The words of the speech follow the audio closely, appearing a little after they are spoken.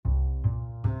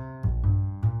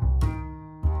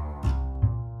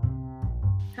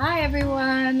Hi,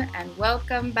 everyone, and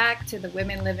welcome back to the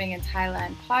Women Living in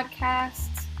Thailand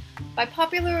podcast. By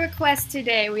popular request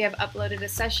today, we have uploaded a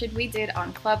session we did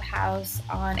on Clubhouse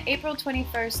on April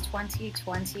 21st,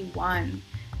 2021.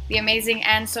 The amazing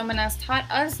Anne Somanas taught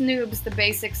us noobs the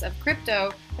basics of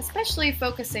crypto, especially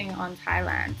focusing on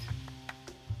Thailand.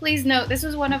 Please note this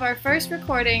was one of our first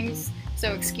recordings,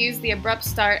 so excuse the abrupt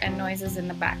start and noises in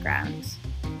the background.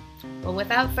 Well,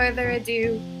 without further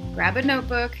ado, grab a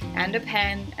notebook and a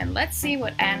pen, and let's see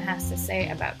what Anne has to say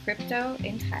about crypto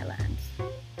in Thailand.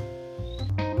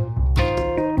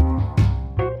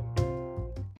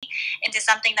 Into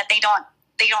something that they don't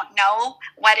know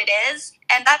what it is,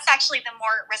 and that's actually the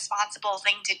more responsible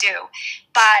thing to do.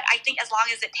 But I think as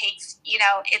long as it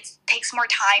takes more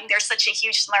time, there's such a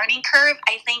huge learning curve.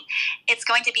 I think it's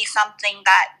going to be something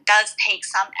that does take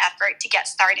some effort to get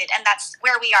started, and that's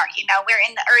where we are. We're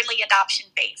in the early adoption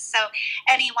phase, so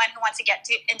anyone who wants to get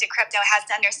into crypto has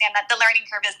to understand that the learning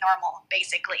curve is normal,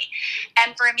 basically.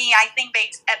 And for me, I think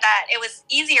that it was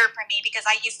easier for me because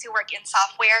I used to work in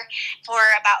software for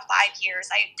about 5 years.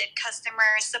 I did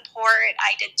customer support,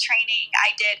 I did training,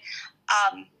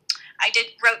 I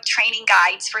wrote training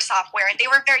guides for software, and they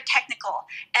were very technical.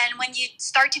 And when you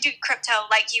start to do crypto,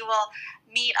 you will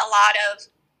meet a lot of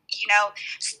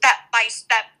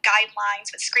step-by-step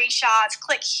guidelines with screenshots.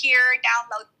 Click here,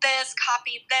 download this,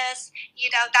 copy this.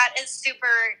 That is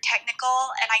super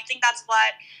technical, and I think that's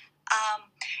what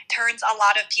turns a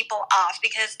lot of people off,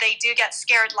 because they do get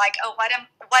scared,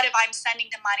 what if I'm sending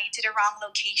the money to the wrong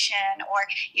location, or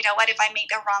what if I make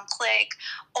the wrong click,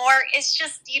 or it's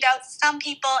just some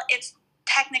people, it's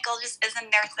technical just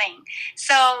isn't their thing.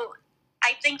 So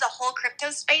I think the whole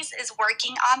crypto space is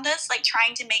working on this,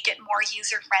 trying to make it more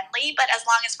user friendly, but as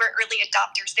long as we're early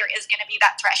adopters, there is going to be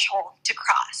that threshold to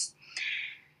cross.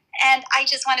 And I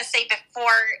just want to say,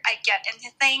 before I get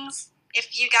into things,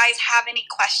 if you guys have any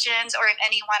questions, or if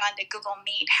anyone on the Google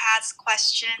Meet has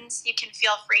questions, you can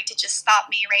feel free to just stop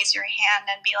me, raise your hand,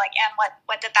 and be like, "And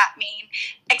what did that mean?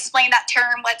 Explain that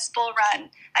term, what's bull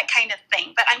run?" That kind of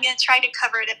thing. But I'm going to try to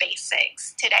cover the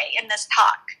basics today in this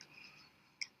talk.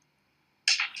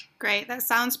 Great, that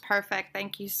sounds perfect.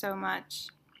 Thank you so much.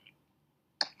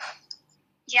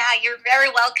 Yeah, you're very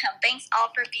welcome. Thanks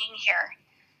all for being here.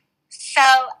 So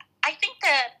I think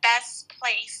the best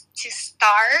place to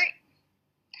start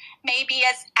maybe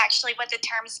is actually with the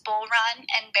terms bull run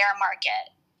and bear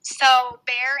market. So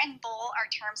bear and bull are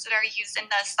terms that are used in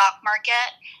the stock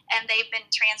market, and they've been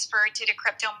transferred to the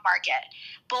crypto market.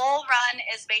 Bull run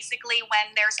is basically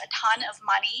when there's a ton of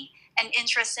money and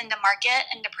interest in the market,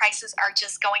 and the prices are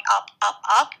just going up, up,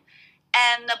 up.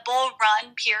 And the bull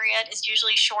run period is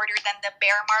usually shorter than the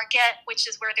bear market, which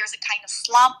is where there's a kind of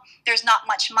slump. There's not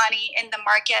much money in the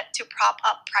market to prop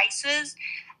up prices,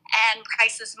 and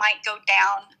prices might go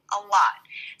down a lot.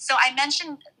 So I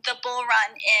mentioned the bull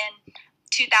run in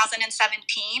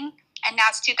 2017, and now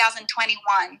it's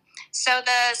 2021. So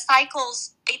the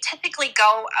cycles, they typically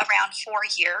go around 4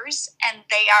 years, and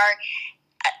they are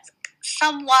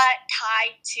somewhat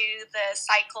tied to the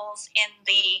cycles in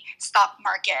the stock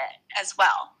market as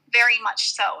well. Very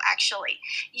much so, actually.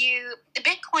 The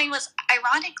Bitcoin was,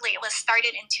 ironically, it was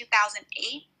started in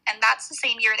 2008, and that's the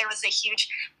same year there was a huge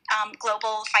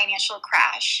global financial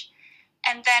crash.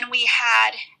 And then we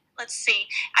had,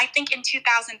 I think in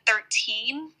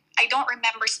 2013, I don't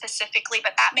remember specifically,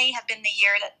 but that may have been the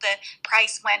year that the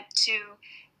price went to,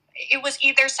 it was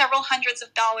either several hundreds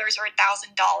of dollars or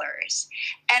 $1,000.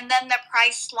 And then the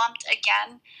price slumped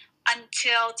again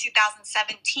until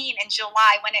 2017 in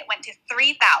July, when it went to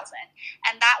 3,000.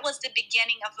 And that was the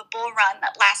beginning of the bull run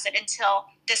that lasted until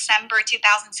December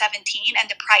 2017, and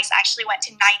the price actually went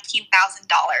to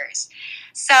 $19,000.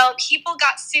 So people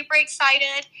got super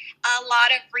excited. A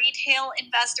lot of retail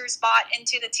investors bought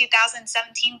into the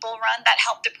 2017 bull run that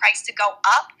helped the price to go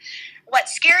up. What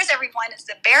scares everyone is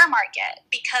the bear market,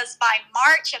 because by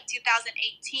March of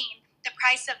 2018, the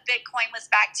price of Bitcoin was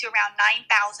back to around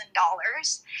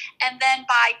 $9,000. And then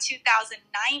by 2019,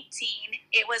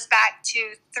 it was back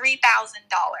to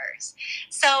 $3,000.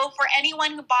 So for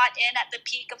anyone who bought in at the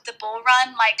peak of the bull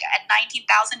run, at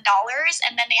 $19,000,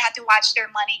 and then they had to watch their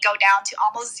money go down to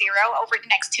almost zero over the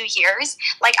next 2 years,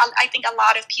 I think a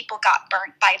lot of people got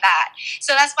burnt by that.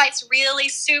 So that's why it's really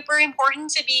super important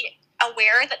to be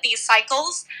aware that these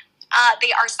cycles,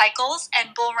 they are cycles,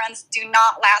 and bull runs do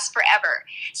not last forever.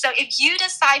 So if you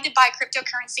decide to buy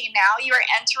cryptocurrency now, you are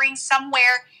entering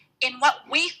somewhere in what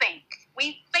we think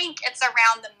it's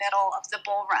around the middle of the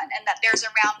bull run, and that there's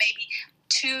around maybe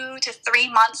 2 to 3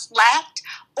 months left,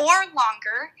 or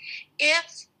longer,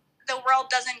 if the world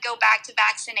doesn't go back to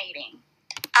vaccinating.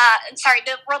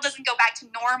 the world doesn't go back to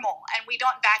normal and we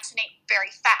don't vaccinate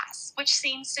very fast, which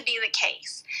seems to be the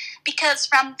case. Because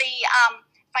from the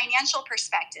financial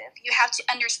perspective, you have to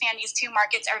understand these two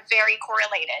markets are very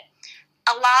correlated.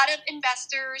 A lot of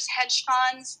investors, hedge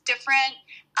funds, different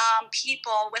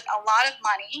people with a lot of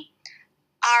money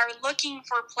are looking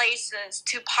for places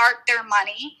to park their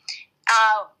money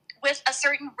with a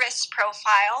certain risk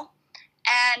profile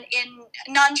and in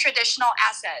non-traditional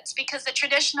assets, because the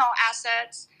traditional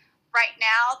assets right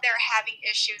now, they're having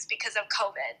issues because of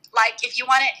COVID. Like if you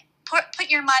want to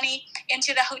put your money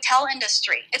into the hotel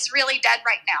industry, it's really dead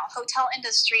right now. Hotel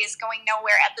industry is going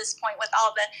nowhere at this point with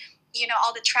all the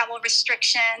travel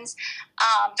restrictions,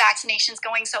 vaccinations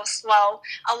going so slow.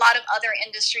 A lot of other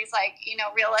industries like,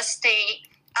 real estate,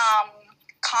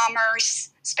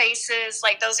 commerce spaces,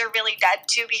 like those are really dead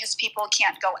too because people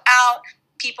can't go out.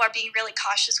 People are being really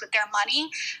cautious with their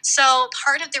money. So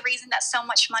part of the reason that so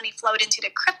much money flowed into the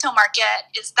crypto market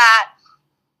is that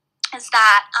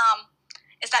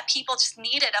people just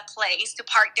needed a place to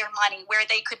park their money where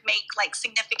they could make like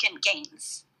significant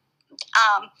gains.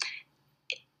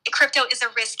 Crypto is a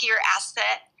riskier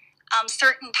asset.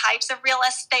 Certain types of real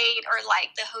estate or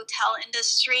like the hotel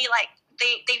industry, like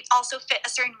they also fit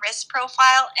a certain risk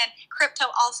profile, and crypto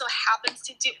also happens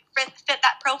to fit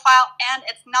that profile, and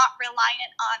it's not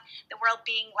reliant on the world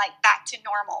being like back to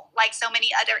normal like so many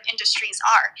other industries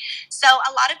are. So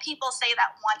a lot of people say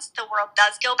that once the world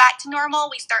does go back to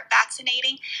normal, we start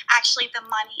vaccinating, actually the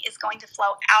money is going to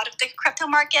flow out of the crypto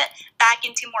market back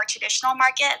into more traditional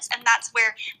markets, and that's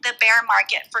where the bear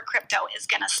market for crypto is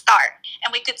going to start.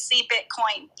 And we could see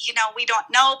Bitcoin, we don't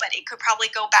know, but it could probably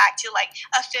go back to like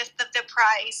a fifth of the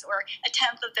price or a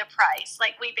tenth of the price.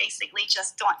 Like we basically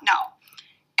just don't know.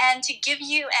 And to give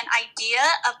you an idea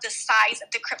of the size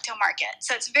of the crypto market,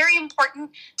 so it's very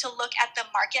important to look at the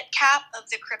market cap of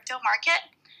the crypto market.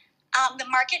 The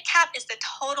market cap is the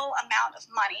total amount of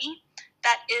money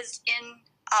that is in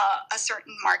a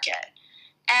certain market.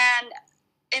 And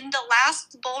in the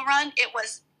last bull run, it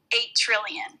was 8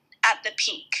 trillion at the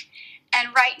peak.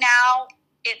 And right now,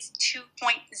 it's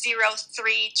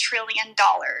 $2.03 trillion,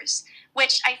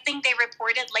 which I think they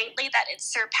reported lately that it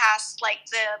surpassed like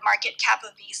the market cap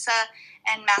of Visa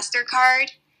and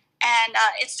MasterCard. And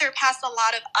it surpassed a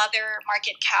lot of other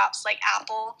market caps like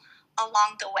Apple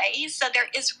along the way. So there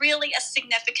is really a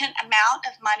significant amount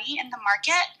of money in the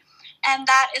market. And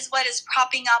that is what is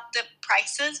propping up the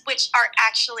prices, which are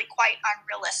actually quite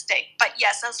unrealistic. But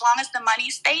yes, as long as the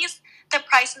money stays, the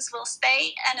prices will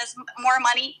stay. And if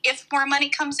more money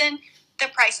comes in, the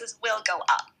prices will go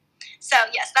up. So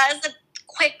yes, that is a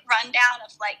quick rundown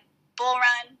of like bull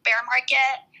run, bear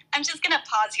market. I'm just going to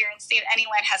pause here and see if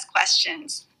anyone has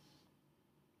questions.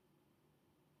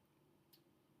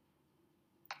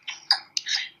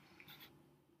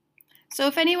 So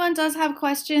if anyone does have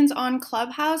questions on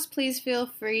Clubhouse, please feel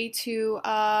free to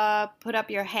put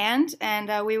up your hand and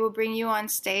we will bring you on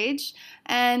stage.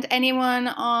 And anyone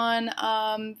on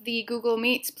the Google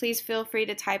Meets, please feel free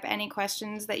to type any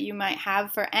questions that you might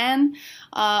have for Anne,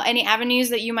 any avenues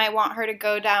that you might want her to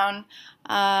go down.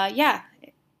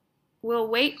 We'll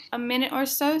wait a minute or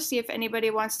so, see if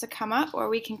anybody wants to come up, or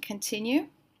we can continue.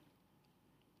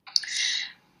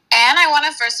 And I want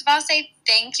to first of all say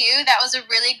thank you. That was a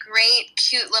really great,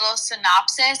 cute little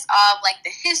synopsis of like the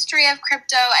history of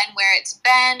crypto and where it's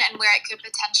been and where it could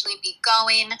potentially be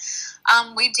going.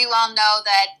 We do all know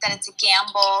that it's a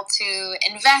gamble to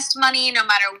invest money no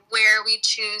matter where we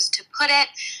choose to put it.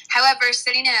 However,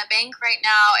 sitting in a bank right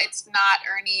now, it's not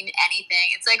earning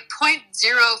anything. It's like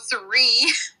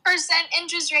 0.03%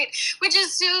 interest rate, which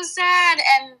is so sad.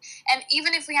 And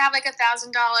even if we have like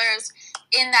 $1,000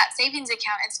 in that savings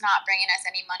account, it's not bringing us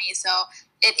any money. So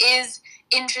it is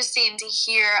interesting to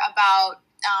hear about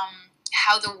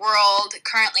how the world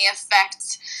currently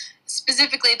affects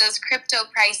specifically those crypto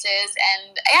prices.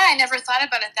 And yeah, I never thought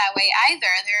about it that way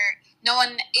either. No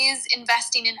one is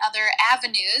investing in other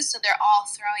avenues, so they're all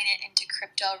throwing it into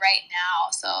crypto right now.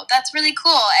 So that's really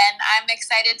cool, and I'm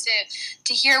excited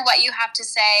to hear what you have to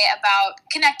say about,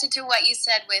 connected to what you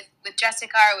said with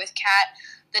Jessica or with Kat,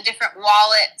 the different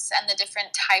wallets and the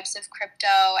different types of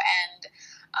crypto. And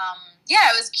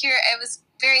it was it was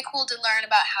very cool to learn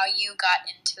about how you got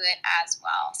into it as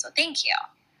well. So thank you.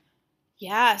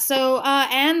 Yeah. So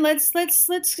Anne, let's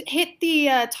hit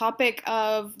the topic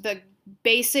of the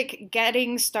basic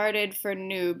getting started for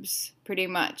noobs, pretty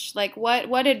much. Like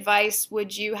what advice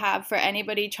would you have for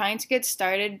anybody trying to get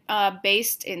started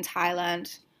based in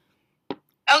Thailand?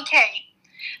 Okay.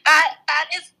 That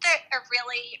is a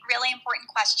really really important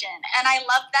question, and I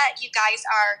love that you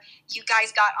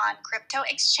guys got on crypto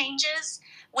exchanges,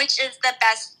 which is the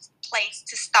best place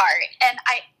to start. And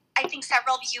I think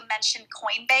several of you mentioned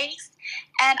Coinbase,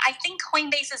 and I think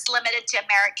Coinbase is limited to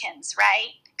Americans,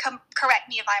 right? Correct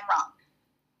me if I'm wrong.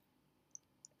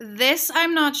 This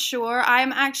I'm not sure.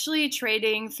 I'm actually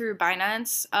trading through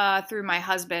Binance through my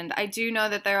husband. I do know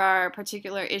that there are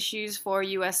particular issues for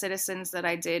U.S. citizens that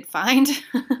I did find.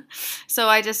 So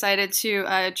I decided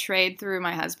to trade through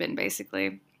my husband,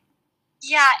 basically.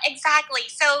 Yeah, exactly.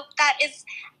 So that is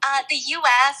the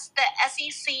U.S., the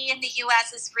SEC in the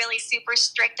U.S. is really super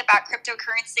strict about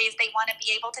cryptocurrencies. They want to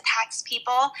be able to tax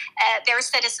people, their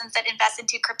citizens that invest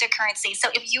into cryptocurrency. So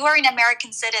if you are an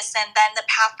American citizen, then the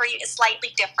path for you is slightly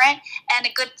different. And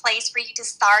a good place for you to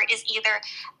start is either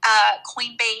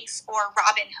Coinbase or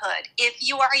Robinhood if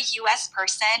you are a U.S.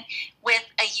 person with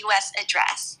a U.S.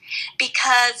 address.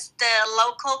 Because the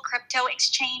local crypto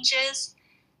exchanges,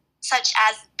 such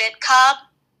as BitCub,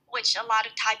 which a lot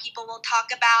of Thai people will talk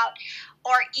about,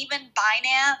 or even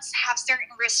Binance, have certain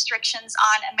restrictions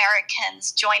on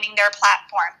Americans joining their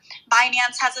platform.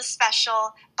 Binance has a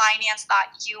special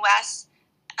Binance.us.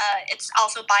 It's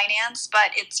also Binance,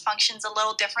 but it functions a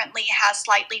little differently, has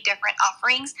slightly different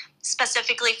offerings,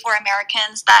 specifically for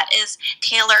Americans, that is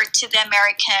tailored to the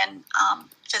American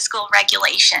fiscal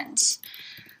regulations.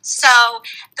 So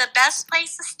the best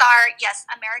place to start, yes,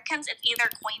 Americans, it's either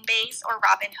Coinbase or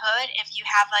Robinhood if you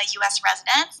have a U.S.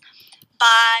 residence.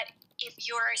 But if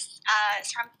you're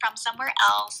from somewhere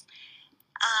else,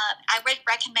 I would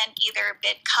recommend either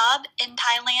BitCub in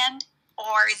Thailand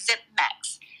or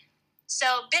ZipMex.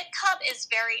 So BitCub is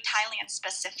very Thailand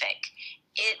specific.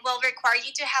 It will require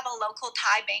you to have a local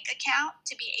Thai bank account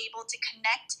to be able to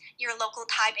connect your local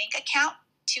Thai bank account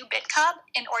to BitCub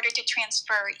in order to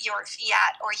transfer your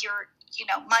fiat or your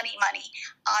money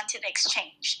onto the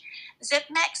exchange.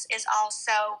 ZipMex is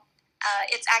also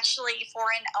it's actually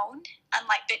foreign owned,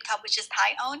 unlike BitCub, which is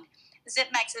Thai owned.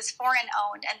 ZipMex is foreign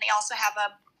owned, and they also have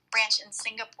a branch in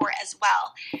Singapore as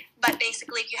well. But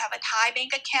basically, if you have a Thai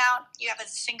bank account, you have a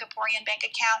Singaporean bank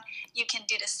account, you can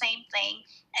do the same thing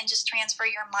and just transfer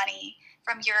your money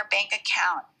from your bank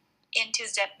account into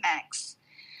ZipMex.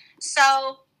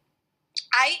 So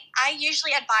I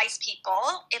usually advise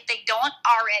people, if they don't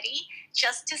already,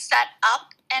 just to set up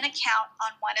an account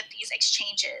on one of these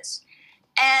exchanges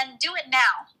and do it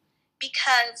now.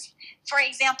 Because, for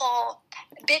example,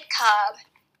 BitCub,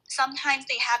 sometimes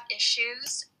they have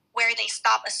issues where they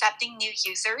stop accepting new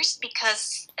users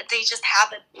because they just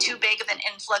have too big of an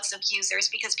influx of users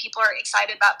because people are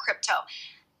excited about crypto.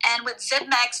 And with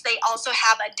ZipMex, they also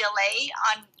have a delay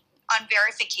on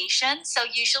verification. So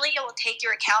usually it will take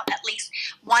your account at least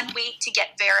 1 week to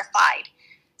get verified.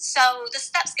 So the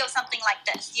steps go something like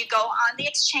this. You go on the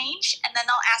exchange, and then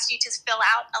they'll ask you to fill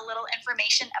out a little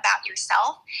information about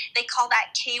yourself. They call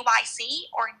that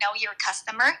KYC, or Know Your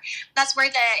Customer. That's where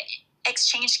the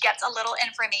exchange gets a little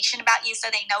information about you so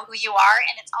they know who you are,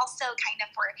 and it's also kind of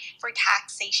for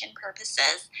taxation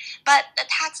purposes. But the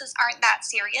taxes aren't that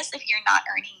serious if you're not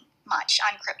earning much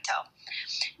on crypto.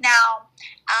 Now,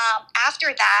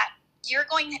 after that, you're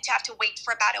going to have to wait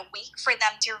for about a week for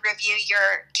them to review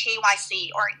your KYC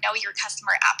or Know Your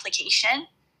Customer application.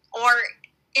 Or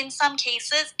in some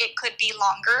cases, it could be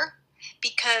longer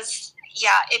because,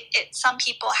 some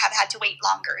people have had to wait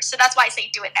longer. So that's why I say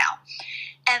do it now.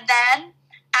 And then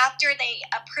after they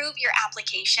approve your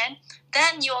application,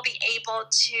 then you will be able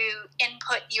to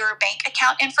input your bank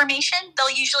account information. They'll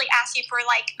usually ask you for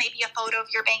maybe a photo of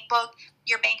your bank book,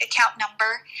 your bank account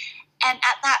number. And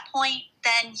at that point,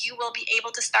 then you will be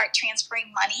able to start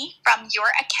transferring money from your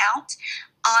account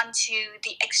onto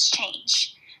the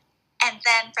exchange. And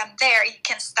then from there, you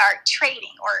can start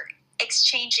trading or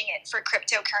exchanging it for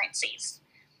cryptocurrencies.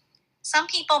 Some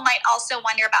people might also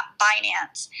wonder about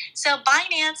Binance. So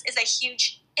Binance is a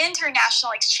huge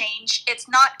international exchange. It's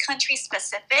not country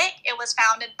specific. It was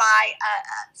founded by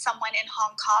someone in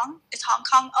Hong Kong. It's Hong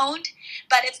Kong owned,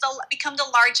 but it's become the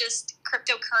largest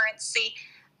cryptocurrency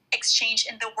exchange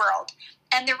in the world.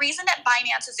 And the reason that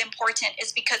Binance is important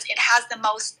is because it has the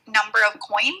most number of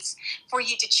coins for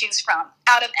you to choose from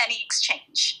out of any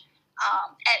exchange.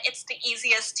 And it's the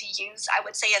easiest to use, I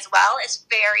would say, as well. It's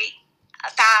very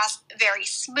fast, very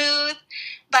smooth.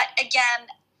 But again,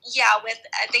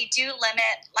 they do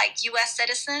limit U.S.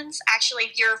 citizens. Actually,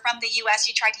 if you're from the U.S.,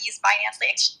 you try to use Binance,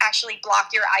 they actually block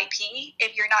your IP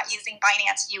if you're not using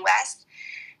Binance U.S.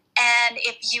 And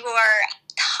if you are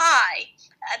Thai,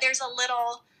 there's a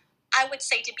little, I would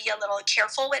say, to be a little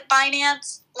careful with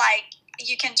Binance.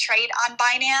 You can trade on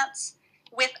Binance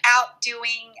without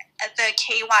doing the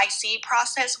KYC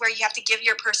process where you have to give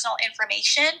your personal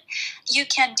information, you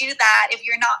can do that if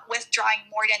you're not withdrawing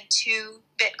more than 2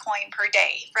 Bitcoin per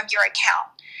day from your account.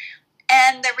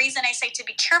 And the reason I say to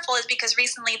be careful is because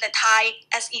recently the Thai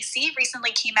SEC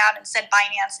recently came out and said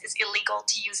Binance is illegal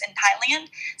to use in Thailand.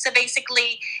 So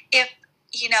basically, if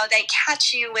they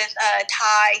catch you with a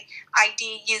Thai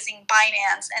ID using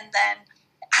Binance, and then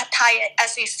Thai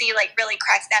SEC really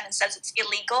cracks down and says it's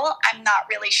illegal, I'm not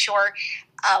really sure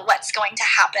what's going to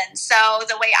happen. So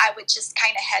the way I would just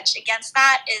kind of hedge against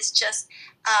that is just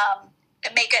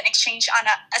make an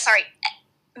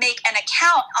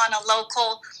account on a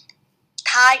local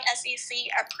Thai SEC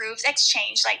approved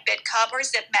exchange like BitCub or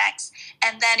ZipMex,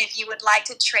 and then if you would like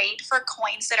to trade for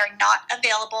coins that are not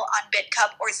available on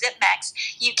BitCub or ZipMex,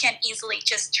 you can easily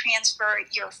just transfer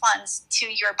your funds to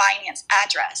your Binance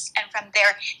address, and from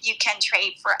there you can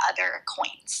trade for other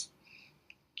coins.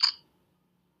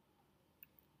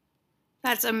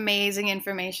 That's amazing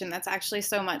information. That's actually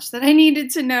so much that I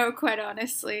needed to know, quite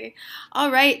honestly.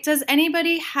 All right, does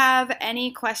anybody have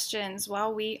any questions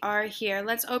while we are here?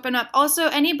 Let's open up. Also,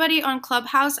 anybody on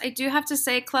Clubhouse, I do have to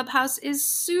say Clubhouse is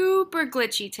super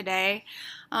glitchy today.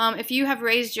 If you have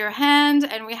raised your hand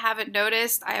and we haven't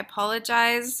noticed, I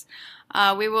apologize.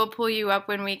 We will pull you up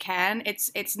when we can.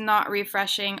 It's not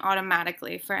refreshing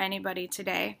automatically for anybody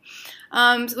today.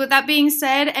 So with that being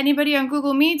said, anybody on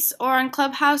Google Meets or on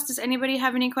Clubhouse, does anybody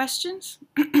have any questions?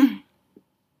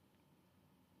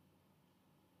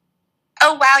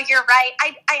 Oh, wow, you're right.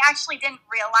 I actually didn't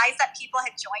realize that people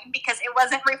had joined because it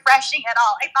wasn't refreshing at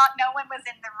all. I thought no one was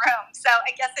in the room. So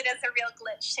I guess it is a real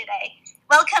glitch today.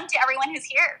 Welcome to everyone who's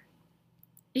here.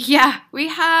 Yeah, we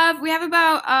have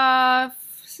about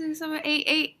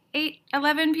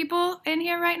 11 people in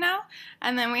here right now,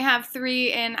 and then we have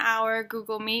 3 in our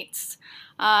Google Meets.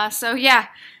 So yeah,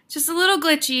 just a little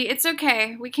glitchy. It's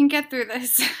okay. We can get through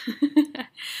this.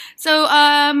 So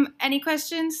any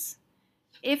questions?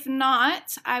 If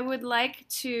not, I would like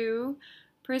to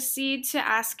proceed to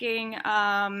asking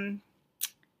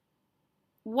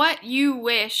what you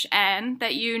wish, Anne,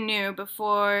 that you knew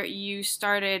before you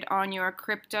started on your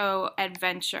crypto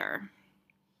adventure.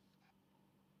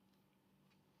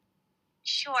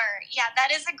 Sure. Yeah,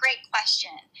 that is a great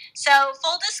question. So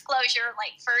full disclosure,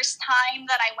 first time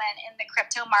that I went in the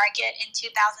crypto market in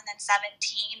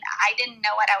 2017, I didn't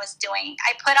know what I was doing.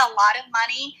 I put a lot of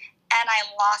money and I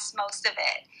lost most of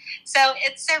it. So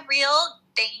it's a real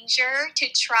danger to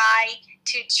try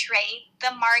to trade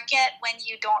the market when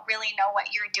you don't really know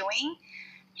what you're doing.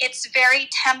 It's very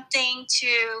tempting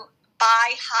to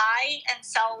buy high and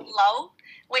sell low,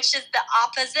 which is the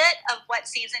opposite of what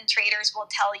seasoned traders will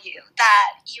tell you,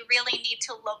 that you really need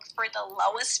to look for the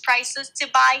lowest prices to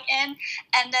buy in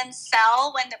and then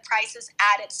sell when the price is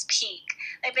at its peak.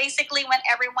 Basically, when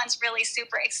everyone's really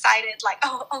super excited,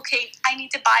 oh, okay, I need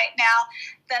to buy it now,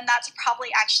 then that's probably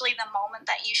actually the moment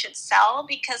that you should sell,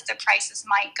 because the prices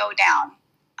might go down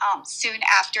soon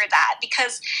after that,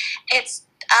 because it's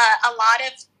a lot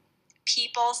of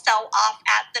people sell off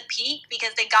at the peak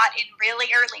because they got in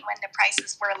really early when the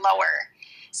prices were lower.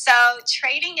 So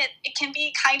trading it can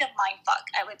be kind of mindfuck,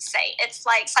 I would say. It's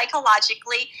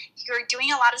psychologically, you're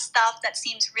doing a lot of stuff that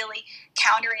seems really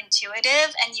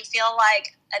counterintuitive and you feel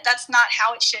like that's not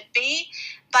how it should be.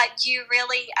 But you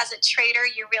really, as a trader,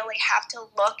 you really have to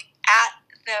look at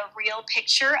the real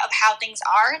picture of how things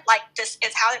are. This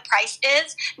is how the price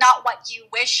is, not what you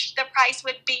wish the price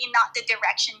would be, not the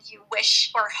direction you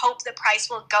wish or hope the price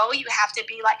will go. You have to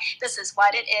be this is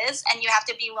what it is, and you have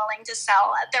to be willing to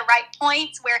sell at the right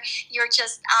points where you're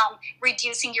just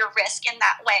reducing your risk in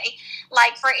that way.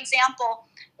 For example,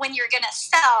 when you're going to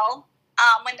sell,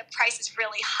 when the price is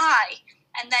really high,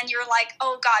 and then you're like,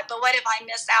 oh God, but what if I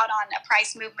miss out on a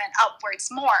price movement upwards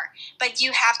more? But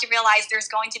you have to realize there's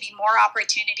going to be more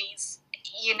opportunities,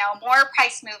 more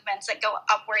price movements that go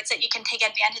upwards that you can take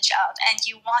advantage of. And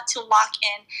you want to lock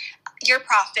in your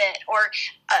profit or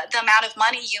the amount of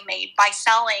money you made by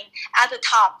selling at the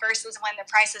top versus when the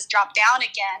prices drop down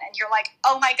again. And you're like,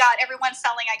 oh my God, everyone's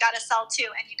selling, I got to sell too.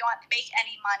 And you don't make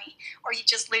any money, or you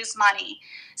just lose money.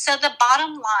 So the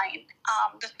bottom line,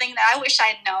 the thing that I wish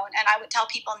I had known, and I would tell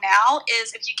people now,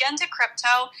 is if you get into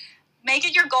crypto, make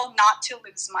it your goal not to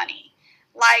lose money.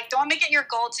 Don't make it your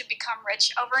goal to become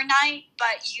rich overnight,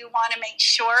 but you want to make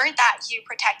sure that you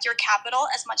protect your capital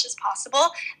as much as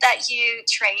possible, that you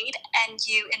trade and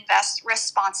you invest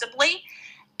responsibly,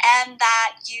 and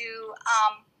that you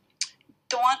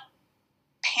don't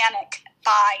panic,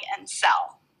 buy, and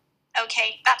sell.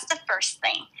 Okay, that's the first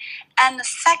thing. And the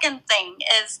second thing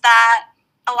is that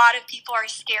a lot of people are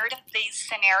scared of these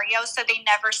scenarios, so they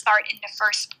never start in the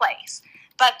first place.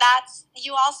 But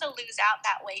you also lose out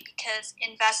that way, because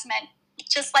investment,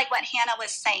 just like what Hannah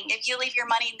was saying, if you leave your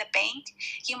money in the bank,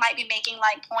 you might be making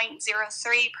like 0.03%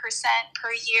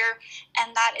 per year,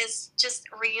 and that is just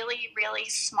really, really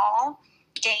small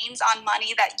gains on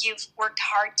money that you've worked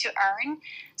hard to earn.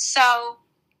 So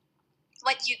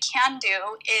what you can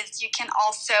do is you can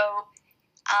also,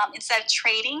 instead of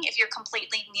trading, if you're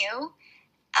completely new,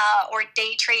 or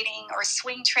day trading or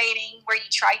swing trading, where you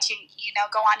try to,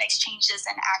 go on exchanges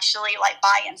and actually like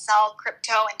buy and sell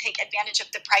crypto and take advantage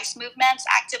of the price movements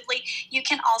actively, you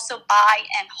can also buy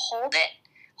and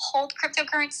hold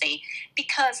cryptocurrency,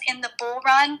 because in the bull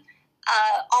run,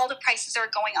 all the prices are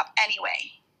going up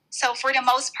anyway. So for the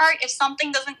most part, if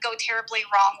something doesn't go terribly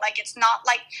wrong, like it's not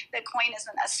like the coin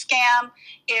isn't a scam,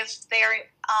 if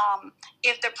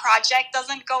the project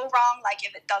doesn't go wrong, like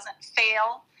if it doesn't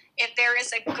fail, if there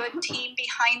is a good team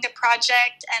behind the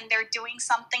project and they're doing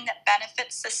something that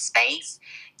benefits the space,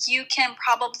 you can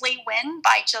probably win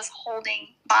by just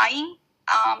buying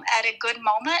at a good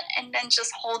moment, and then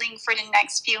just holding for the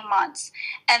next few months,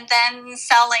 and then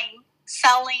selling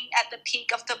at the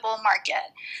peak of the bull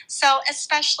market. So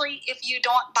especially if you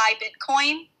don't buy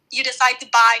Bitcoin, you decide to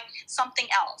buy something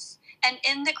else. And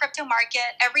in the crypto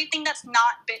market, everything that's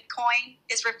not Bitcoin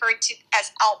is referred to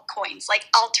as altcoins, like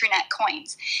alternate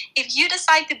coins. If you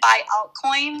decide to buy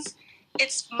altcoins,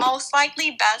 it's most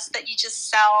likely best that you just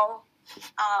sell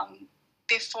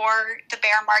before the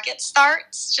bear market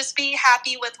starts. Just be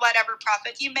happy with whatever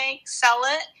profit you make, sell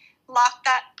it, lock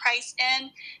that price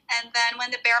in, and then when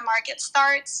the bear market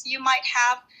starts, you might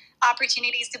have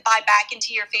opportunities to buy back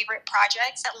into your favorite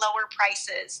projects at lower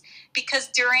prices. Because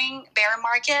during bear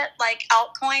market, like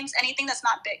altcoins, anything that's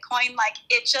not Bitcoin, like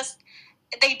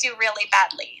they do really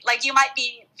badly. Like you might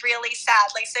be really sad,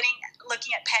 like sitting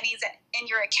looking at pennies in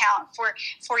your account for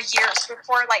years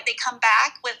before like they come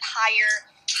back with higher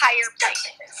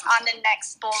prices on the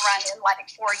next bull run in like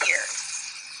 4 years.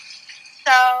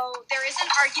 So there is an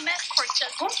argument for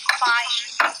just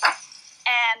buying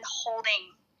and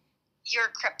holding your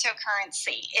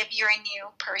cryptocurrency if you're a new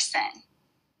person.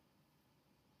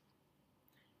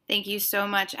 Thank you so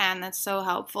much, Anne. That's so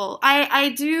helpful. I've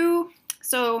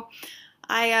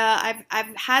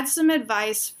had some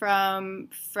advice from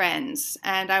friends,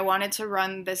 and I wanted to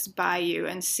run this by you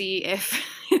and see if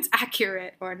it's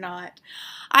accurate or not.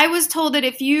 I was told that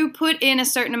if you put in a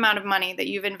certain amount of money that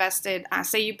you've invested,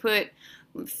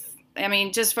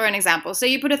 just for an example, say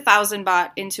you put 1,000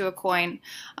 baht into a coin,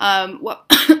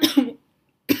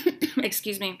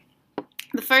 excuse me.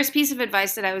 The first piece of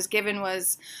advice that I was given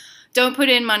was, don't put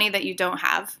in money that you don't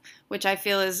have, which I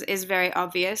feel is very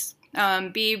obvious.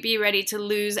 Be ready to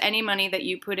lose any money that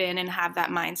you put in and have that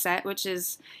mindset, which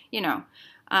is,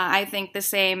 I think the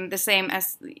same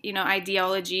as,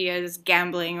 ideology as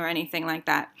gambling or anything like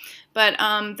that. But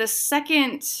the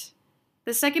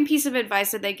second piece of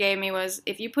advice that they gave me was,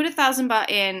 if you put 1,000 baht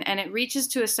in and it reaches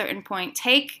to a certain point,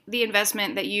 take the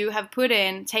investment that you have put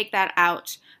in, take that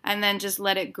out, and then just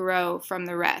let it grow from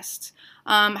the rest.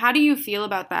 How do you feel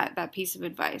about that piece of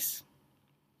advice?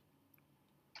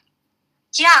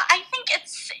 Yeah, I think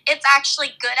it's actually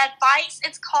good advice.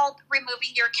 It's called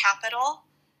removing your capital.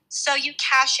 So you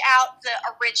cash out the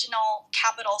original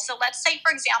capital. So let's say,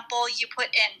 for example, you put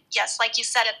in, yes, like you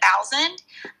said, 1,000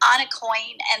 on a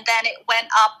coin, and then it went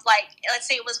up, like, let's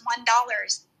say it was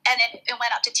 $1, and it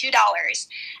went up to $2.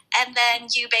 And then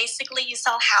you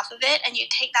sell half of it and you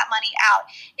take that money out.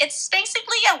 It's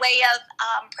basically a way of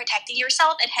protecting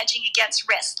yourself and hedging against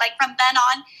risk. Like from then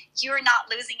on, you're not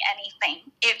losing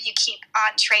anything if you keep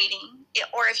on trading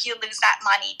or if you lose that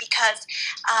money, because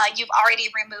you've already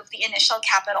removed the initial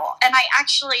capital. And I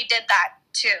actually did that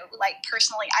too. Like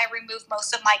personally, I removed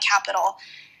most of my capital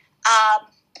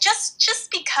just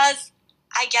because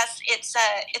I guess it's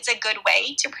a good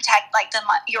way to protect like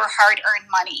your hard-earned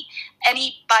money.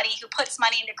 Anybody who puts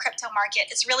money in the crypto market,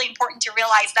 it's really important to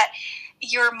realize that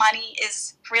your money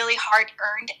is really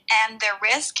hard-earned, and the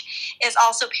risk is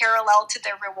also parallel to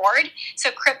the reward.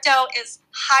 So crypto is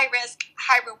high risk,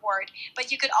 high reward,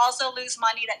 but you could also lose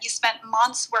money that you spent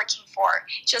months working for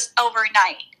just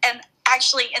overnight. And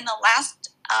actually, in the last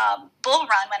bull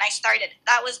run when I started,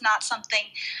 that was not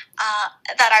something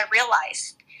that I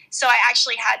realized. So I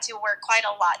actually had to work quite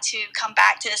a lot to come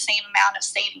back to the same amount of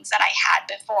savings that I had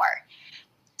before.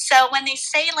 So when they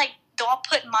say like, don't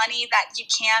put money that you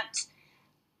can't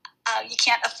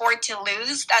afford to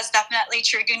lose, that's definitely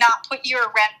true. Do not put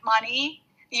your rent money,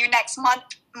 your next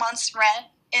month's rent,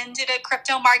 into the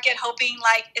crypto market hoping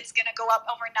like it's going to go up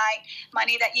overnight.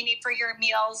 Money that you need for your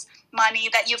meals, money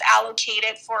that you've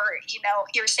allocated for,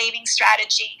 your saving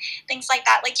strategy, things like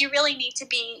that. Like you really need to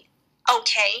be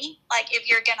okay, like if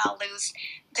you're gonna lose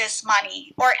this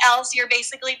money, or else you're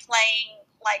basically playing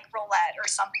like roulette or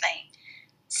something.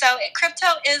 So crypto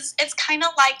it's kind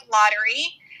of like lottery,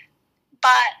 but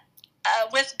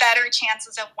with better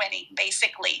chances of winning,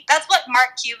 basically. That's what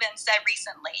Mark Cuban said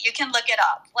recently. You can look it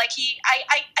up. Like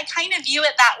I kind of view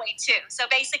it that way too. So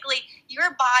basically,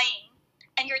 you're buying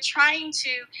and you're trying to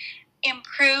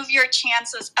improve your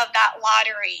chances of that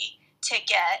lottery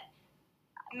ticket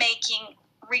making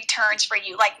returns for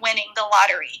you, like winning the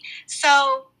lottery.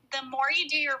 So the more you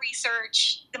do your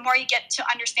research, the more you get to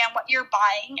understand what you're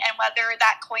buying and whether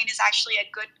that coin is actually a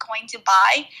good coin to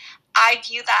buy. I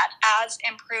view that as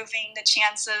improving the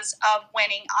chances of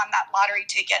winning on that lottery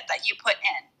ticket that you put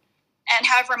in. And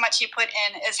however much you put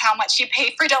in is how much you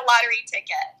pay for the lottery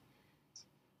ticket.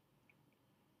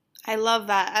 I love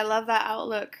that. I love that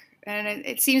outlook. And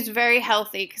it seems very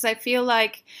healthy, because I feel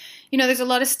like, there's a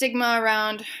lot of stigma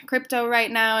around crypto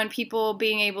right now, and people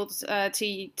being able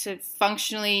to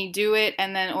functionally do it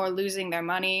and then or losing their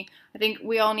money. I think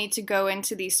we all need to go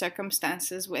into these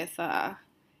circumstances with,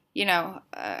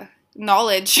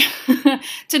 knowledge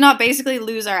to not basically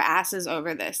lose our asses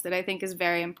over this. That I think is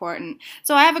very important.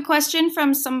 So I have a question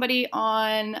from somebody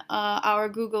on our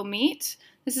Google Meet.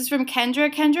 This is from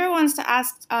Kendra. Kendra wants to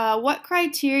ask, what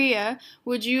criteria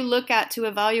would you look at to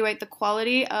evaluate the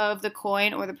quality of the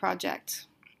coin or the project?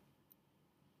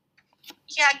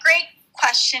 Yeah, great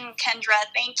question, Kendra.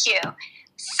 Thank you.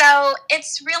 So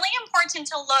it's really important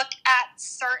to look at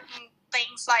certain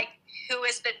things like who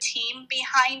is the team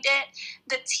behind it.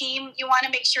 The team, you want to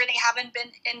make sure they haven't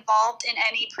been involved in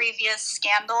any previous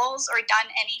scandals or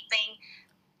done anything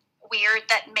weird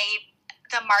that made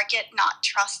the market not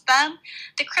trust them.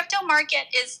 The crypto market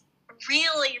is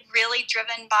really, really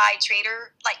driven by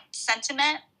trader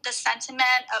sentiment, the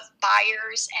sentiment of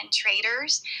buyers and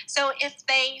traders. So if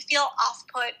they feel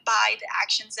off-put by the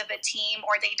actions of a team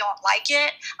or they don't like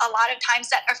it, a lot of times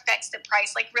that affects the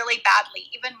price really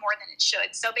badly, even more than it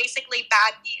should. So basically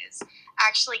bad news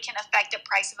actually can affect the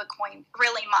price of a coin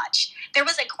really much. There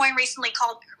was a coin recently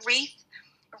called Reef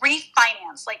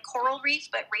Finance, like Coral Reef,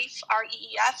 but Reef,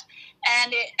 REEF,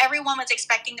 and everyone was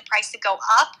expecting the price to go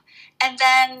up, and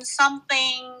then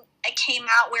something came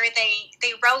out where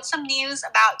they wrote some news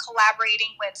about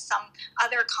collaborating with some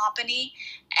other company,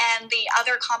 and the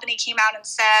other company came out and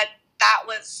said that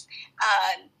was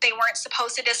they weren't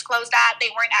supposed to disclose that. They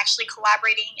weren't actually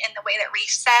collaborating in the way that Reef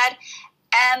said,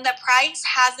 and the price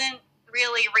hasn't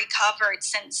really recovered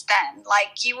since then.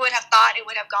 Like, you would have thought it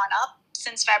would have gone up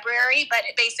since February, but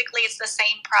basically it's the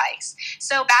same price.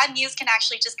 So bad news can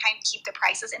actually just kind of keep the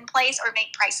prices in place or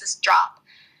make prices drop.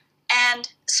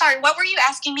 And sorry, what were you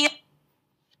asking me?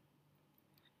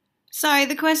 Sorry,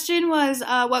 the question was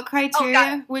what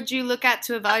criteria would you look at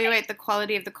to evaluate the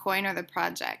quality of the coin or the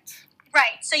project?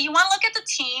 Right. So you want to look at the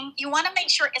team. You want to make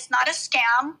sure it's not a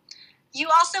scam. You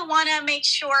also want to make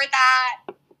sure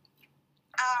that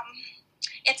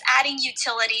it's adding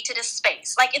utility to the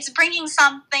space. Like, it's bringing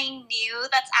something new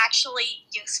that's actually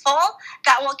useful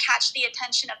that will catch the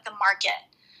attention of the market.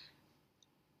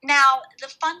 Now, the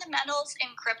fundamentals in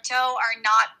crypto are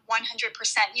not 100%.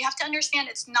 You have to understand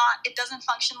it doesn't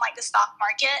function like the stock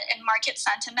market, and market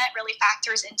sentiment really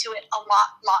factors into it a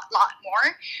lot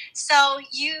more. So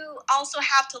you also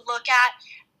have to look at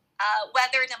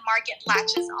whether the market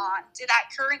latches on to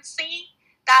that currency.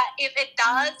 That if it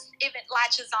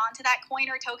latches on to that coin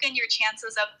or token, your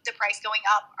chances of the price going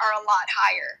up are a lot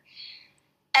higher.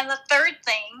 And the third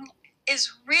thing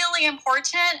is really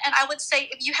important, and I would say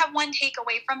if you have one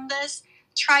takeaway from this,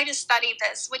 try to study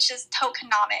this, which is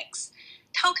tokenomics.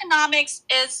 Tokenomics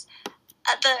is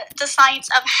the science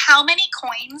of how many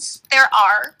coins there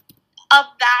are of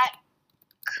that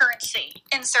currency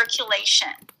in circulation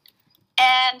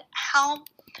and how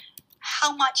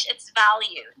much it's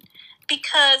valued.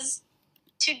 Because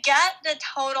to get the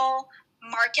total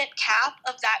market cap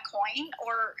of that coin,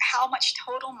 or how much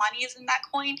total money is in that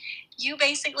coin, you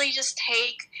basically just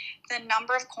take the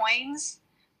number of coins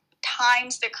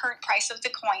times the current price of the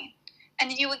coin,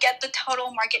 and you would get the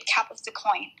total market cap of the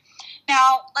coin.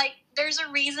 Now, there's a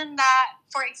reason that,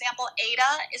 for example,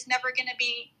 ADA is never going to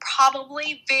be,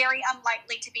 probably very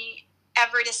unlikely to be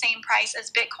ever the same price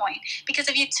as Bitcoin. Because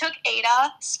if you took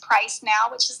ADA's price now,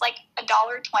 which is like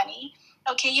 $1.20,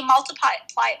 okay, you multiply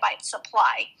it by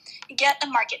supply, you get the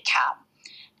market cap.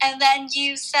 And then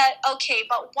you said, okay,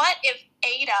 but what if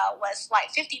ADA was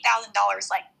like $50,000,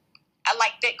 like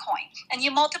Bitcoin? And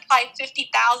you multiply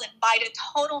 50,000 by the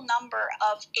total number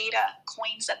of ADA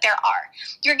coins that there are.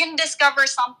 You're going to discover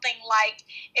something like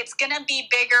it's going to be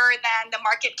bigger than the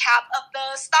market cap of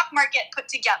the stock market put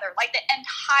together, like the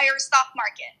entire stock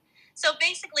market. So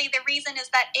basically, the reason is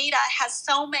that ADA has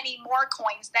so many more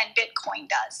coins than Bitcoin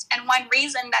does. And one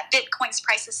reason that Bitcoin's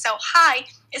price is so high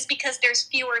is because there's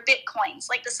fewer Bitcoins.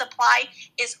 Like the supply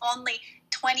is only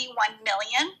 21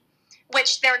 million,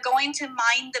 which they're going to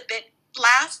mine the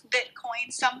last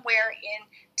Bitcoin somewhere in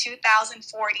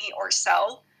 2040 or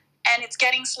so. And it's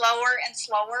getting slower and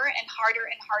slower and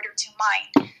harder to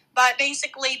mine. But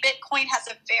basically, Bitcoin has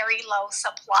a very low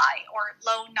supply or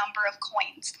low number of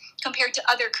coins compared to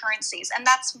other currencies. And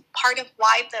that's part of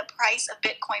why the price of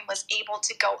Bitcoin was able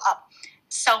to go up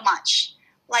so much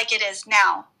like it is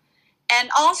now. And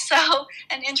also,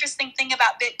 an interesting thing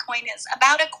about Bitcoin is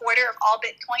about a quarter of all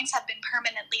Bitcoins have been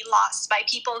permanently lost by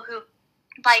people who,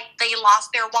 like, they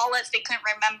lost their wallets. They couldn't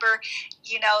remember,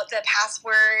 the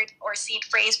password or seed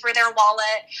phrase for their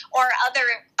wallet, or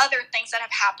other things that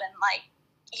have happened, like,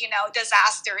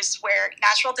 disasters, where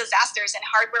natural disasters and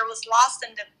hardware was lost,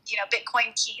 and the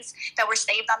Bitcoin keys that were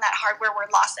saved on that hardware were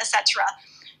lost, etc.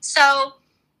 So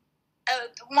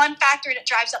one factor that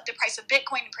drives up the price of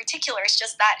Bitcoin in particular is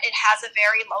just that it has a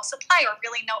very low supply, or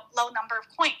really low number of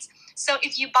coins. So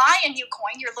if you buy a new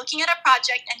coin, you're looking at a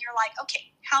project and you're like,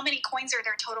 okay, how many coins are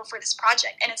there total for this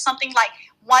project? And it's something like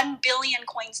 1 billion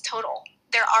coins total.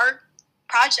 There are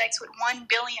projects with 1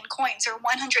 billion coins or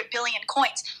 100 billion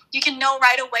coins. You can know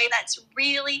right away that's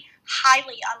really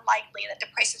highly unlikely that the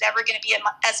price is ever going to be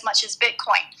as much as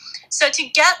Bitcoin. So to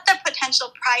get the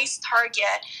potential price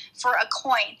target for a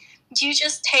coin, you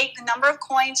just take the number of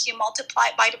coins, you multiply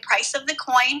it by the price of the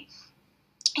coin,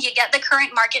 you get the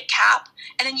current market cap,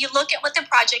 and then you look at what the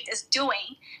project is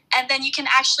doing, and then you can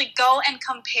actually go and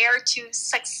compare to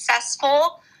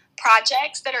successful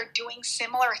projects that are doing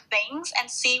similar things and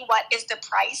see what is the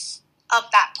price of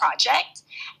that project.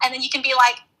 And then you can be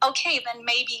like, okay, then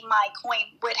maybe my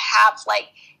coin would have, like,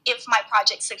 if my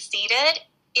project succeeded,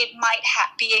 it might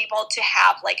be able to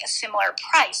have like a similar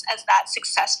price as that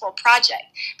successful project.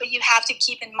 But you have to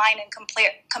keep in mind and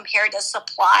compare the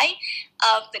supply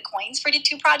of the coins for the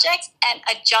two projects and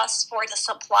adjust for the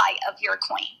supply of your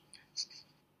coin.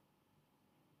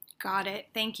 Got it.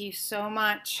 Thank you so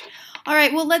much. All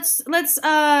right. Well, let's.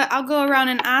 I'll go around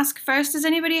and ask first. Does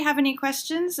anybody have any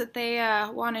questions that they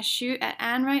want to shoot at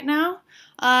Anne right now?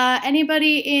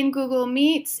 Anybody in Google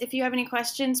Meets, if you have any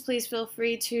questions, please feel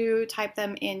free to type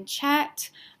them in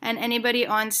chat. And anybody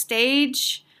on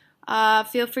stage,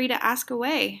 feel free to ask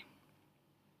away.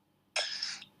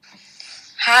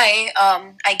 Hi.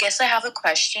 I guess I have a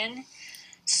question.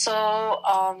 So,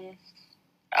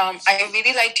 I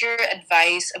really liked your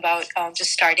advice about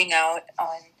just starting out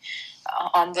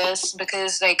on this,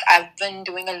 because like I've been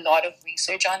doing a lot of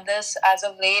research on this as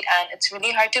of late, and it's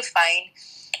really hard to find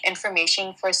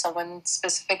information for someone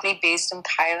specifically based in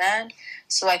Thailand.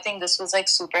 So I think this was like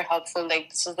super helpful. Like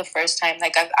this is the first time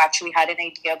like I've actually had an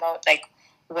idea about like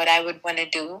what I would want to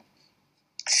do.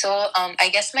 So I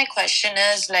guess my question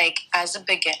is, like, as a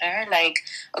beginner, like,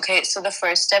 okay, so the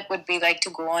first step would be like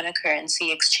to go on a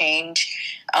currency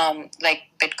exchange, like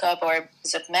BitCup or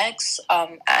ZipMex,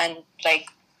 and like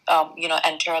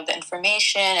enter all the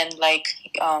information and like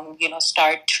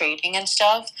start trading and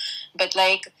stuff. But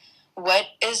like,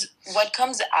 what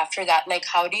comes after that? Like,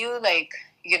 how do you like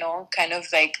kind of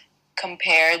like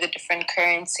compare the different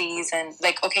currencies? And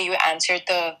like, okay, you answered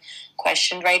the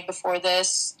question right before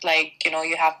this, like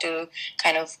you have to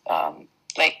kind of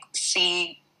like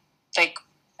see like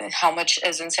how much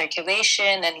is in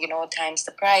circulation and times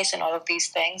the price and all of these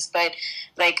things. But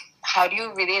like, how do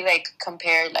you really like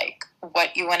compare like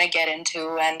what you want to get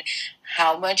into and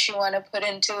how much you want to put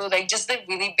into, like just the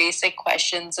really basic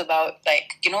questions about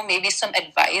like maybe some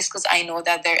advice, because I know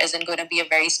that there isn't going to be a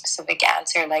very specific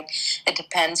answer, like it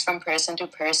depends from person to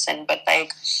person. But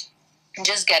like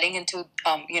just getting into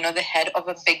the head of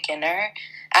a beginner,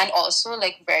 and also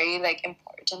like very like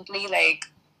importantly, like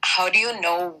how do you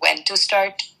know when to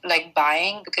start like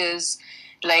buying? Because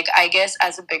like I guess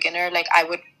as a beginner, like I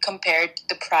would compare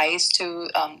the price to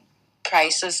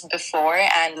prices before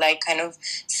and like kind of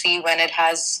see when it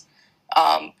has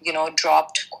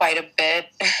dropped quite a bit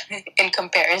in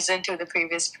comparison to the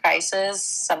previous prices,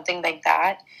 something like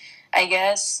that, I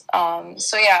guess.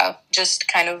 So yeah, just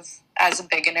kind of as a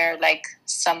beginner, like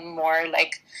some more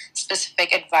like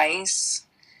specific advice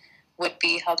would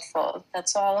be helpful.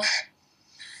 That's all.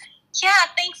 Yeah,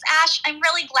 thanks, Ash. I'm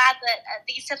really glad that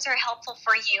these tips are helpful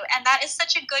for you. And that is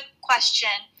such a good question.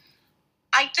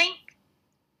 I think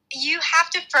you have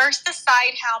to first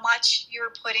decide how much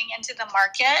you're putting into the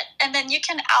market, and then you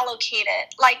can allocate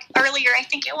it. Like earlier, I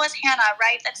think it was Hannah,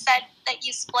 right, that said that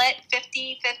you split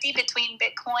 50-50 between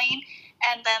Bitcoin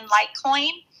and then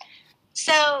Litecoin.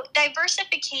 So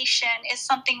diversification is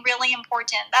something really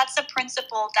important. That's a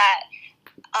principle that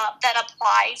that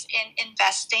applies in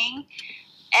investing,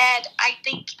 and I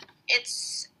think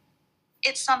it's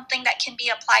something that can be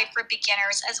applied for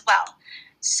beginners as well.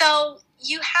 So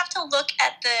you have to look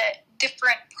at the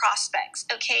different prospects,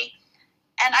 okay?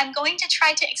 And I'm going to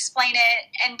try to explain it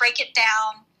and break it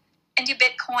down into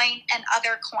Bitcoin and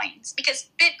other coins, because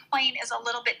Bitcoin is a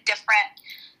little bit different.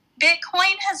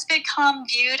 Bitcoin has become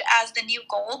viewed as the new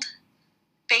gold,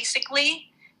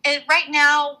 basically. Right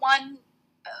now, one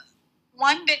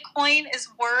Bitcoin is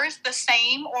worth the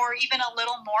same or even a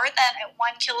little more than a 1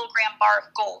 kilogram bar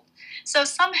of gold. So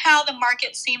somehow the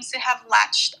market seems to have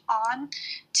latched on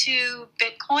to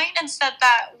Bitcoin and said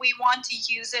that we want to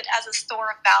use it as a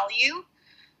store of value.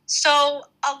 So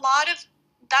a lot of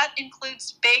that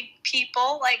includes big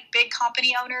people, like big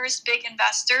company owners, big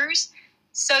investors.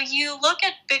 So you look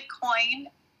at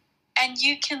Bitcoin and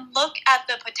you can look at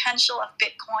the potential of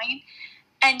Bitcoin,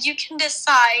 and you can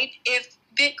decide if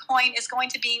Bitcoin is going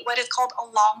to be what is called a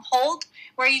long hold,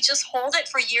 where you just hold it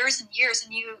for years and years,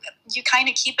 and you kind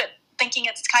of keep it thinking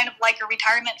it's kind of like a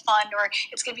retirement fund, or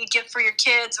it's going to be a gift for your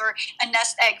kids, or a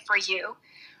nest egg for you.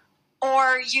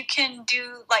 Or you can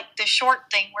do like the short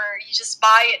thing where you just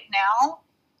buy it now,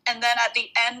 and then at the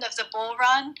end of the bull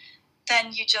run,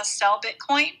 then you just sell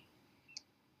Bitcoin.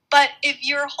 But if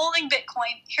you're holding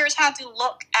Bitcoin, here's how to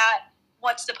look at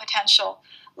what's the potential.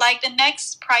 Like the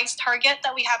next price target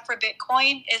that we have for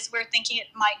Bitcoin is, we're thinking it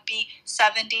might be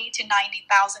 $70,000 to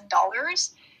 $90,000.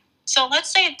 So let's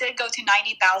say it did go to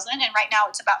 90,000, and right now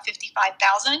it's about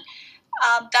 55,000.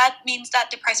 That means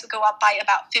that the price would go up by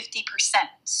about 50%.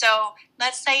 So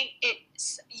let's say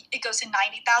it goes to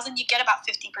 90,000, you get about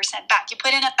 50% back. You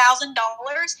put in $1,000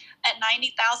 at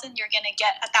 90,000, you're going to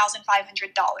get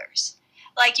 $1,500.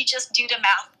 Like, you just do the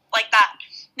math like that.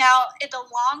 Now, in the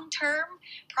long-term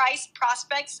price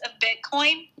prospects of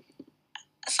Bitcoin,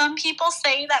 some people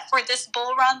say that for this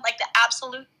bull run, like the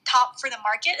absolute top for the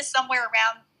market is somewhere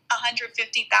around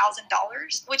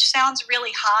 $150,000, which sounds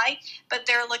really high, but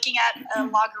they're looking at a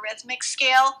logarithmic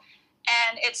scale,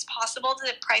 and it's possible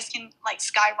that the price can like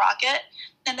skyrocket.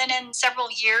 And then in several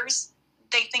years,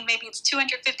 they think maybe it's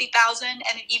 250,000 and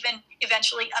even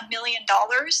eventually $1 million.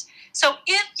 So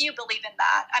if you believe in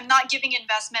that, I'm not giving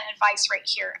investment advice right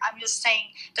here. I'm just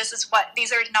saying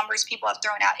these are the numbers people have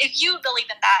thrown out. If you believe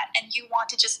in that and you want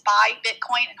to just buy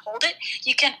Bitcoin and hold it,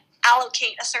 you can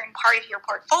allocate a certain part of your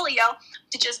portfolio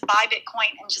to just buy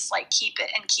Bitcoin and just like keep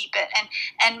it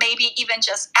and maybe even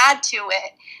just add to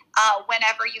it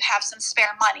whenever you have some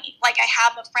spare money. Like, I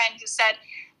have a friend who said,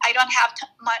 I don't have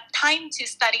time to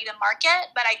study the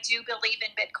market, but I do believe in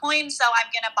Bitcoin, so I'm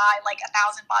going to buy like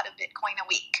 1,000 baht of Bitcoin a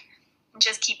week and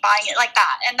just keep buying it like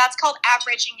that. And that's called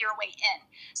averaging your way in.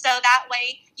 So that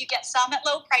way you get some at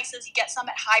low prices, you get some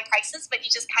at high prices, but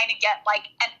you just kind of get like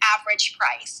an average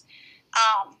price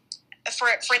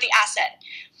for the asset.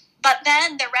 But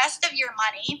then the rest of your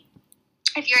money,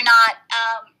 if you're not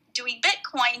doing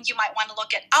Bitcoin, you might want to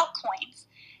look at altcoins.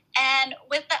 And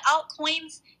with the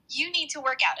altcoins, you need to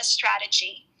work out a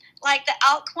strategy. Like, the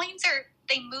altcoins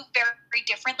they move very, very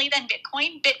differently than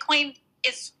Bitcoin. Bitcoin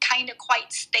is kind of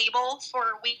quite stable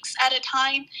for weeks at a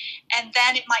time, and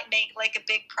then it might make like a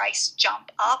big price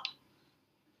jump up.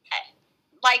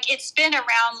 Like, it's been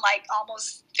around like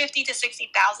almost $50,000 to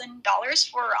 $60,000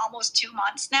 for almost 2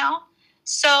 months now.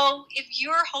 So if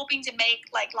you're hoping to make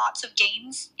like lots of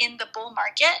gains in the bull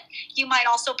market, you might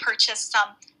also purchase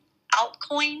some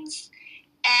altcoins,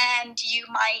 and you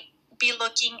might be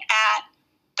looking at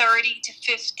 30 to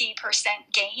 50%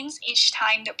 gains each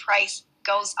time the price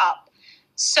goes up.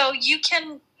 So you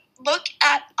can look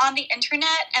at on the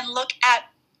internet and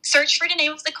search for the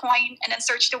name of the coin and then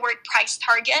search the word price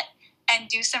target and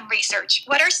do some research.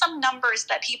 What are some numbers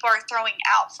that people are throwing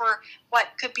out for what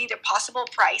could be the possible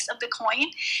price of the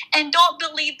coin? And don't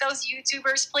believe those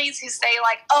YouTubers, please, who say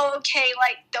like, oh, okay,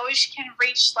 like Doge can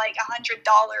reach like $100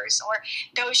 or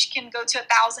Doge can go to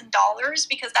 $1,000,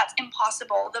 because that's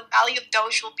impossible. The value of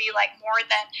Doge will be like more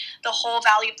than the whole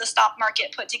value of the stock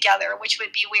market put together, which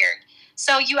would be weird.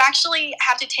 So you actually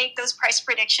have to take those price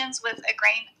predictions with a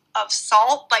grain of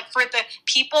salt. Like, for the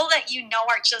people that you know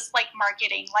are just like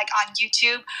marketing, like on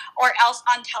YouTube or else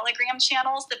on Telegram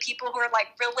channels, the people who are like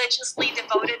religiously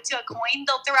devoted to a coin,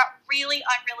 they'll throw out really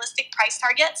unrealistic price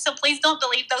targets. So please don't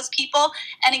believe those people.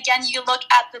 And again, you look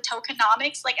at the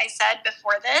tokenomics, like I said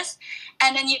before this,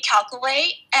 and then you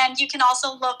calculate. And you can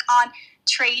also look on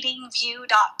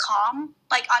tradingview.com.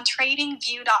 Like, on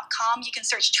tradingview.com, you can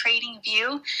search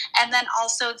TradingView and then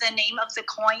also the name of the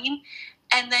coin.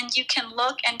 and then you can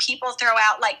look and people throw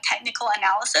out like technical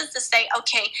analysis to say,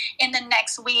 okay, in the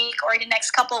next week or the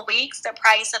next couple of weeks, the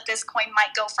price of this coin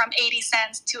might go from 80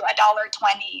 cents to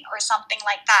 $1.20 or something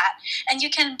like that. And you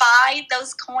can buy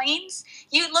those coins.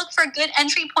 You look for good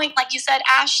entry point, like you said,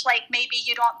 Ash, like maybe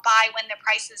you don't buy when the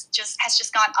price has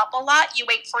just gone up a lot. You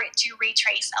wait for it to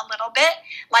retrace a little bit,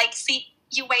 like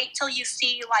you wait till you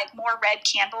see like more red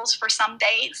candles for some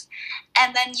days,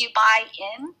 and then you buy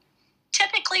in.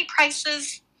 Typically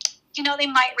prices, they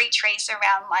might retrace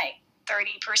around like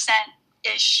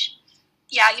 30%-ish.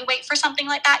 Yeah, you wait for something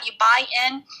like that, you buy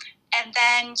in, and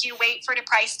then you wait for the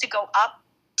price to go up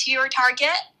to your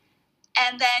target,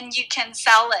 and then you can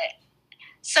sell it.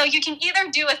 So you can either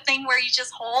do a thing where you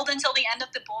just hold until the end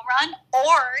of the bull run,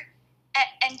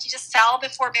 and you just sell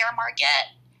before bear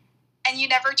market, and you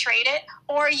never trade it,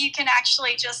 or you can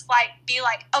actually just be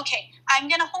like, okay, I'm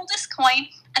going to hold this coin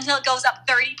until it goes up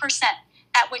 30%,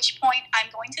 at which point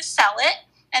I'm going to sell it,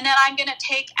 and then I'm going to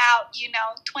take out,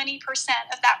 20%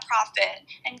 of that profit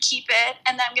and keep it,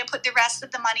 and then I'm going to put the rest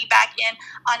of the money back in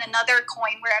on another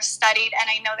coin where I've studied and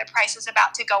I know the price is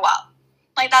about to go up.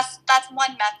 Like that's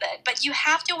one method, but you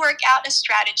have to work out a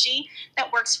strategy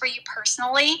that works for you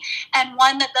personally, and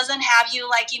one that doesn't have you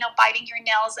biting your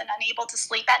nails and unable to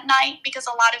sleep at night, because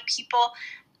a lot of people,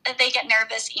 they get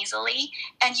nervous easily,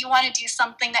 and you want to do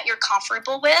something that you're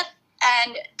comfortable with,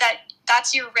 and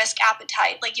that's your risk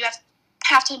appetite. Like you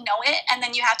have to know it, and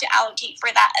then you have to allocate for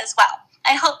that as well.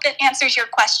 I hope that answers your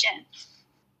question.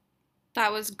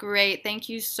 That was great. Thank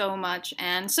you so much,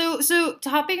 Anne. So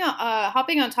hopping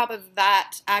on top of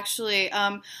that, actually,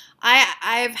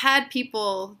 I've had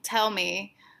people tell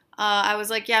me, I was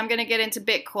like, yeah, I'm gonna get into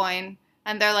Bitcoin,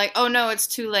 and they're like, oh no, it's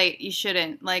too late. You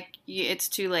shouldn't. It's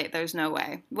too late. There's no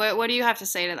way. What do you have to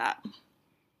say to that?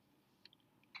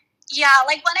 Yeah,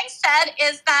 like what I said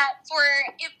is that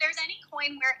if there's any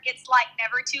coin where it's like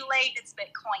never too late, it's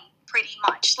Bitcoin, pretty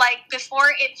much. Like before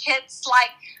it hits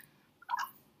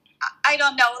I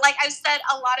don't know. Like I've said,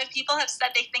 a lot of people have said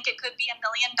they think it could be $1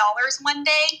 million one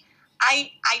day.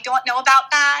 I don't know about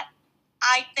that.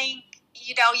 I think,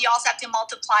 you also have to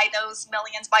multiply those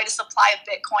millions by the supply of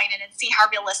Bitcoin and see how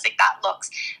realistic that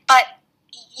looks. But,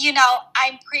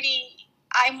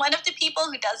 I'm one of the people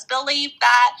who does believe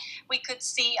that we could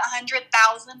see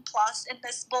 100,000 plus in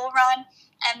this bull run.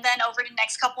 And then over the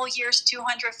next couple of years,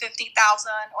 $250,000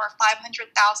 or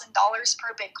 $500,000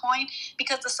 per Bitcoin,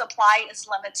 because the supply is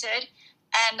limited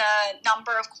and the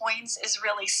number of coins is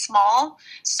really small.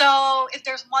 So if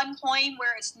there's one coin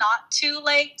where it's not too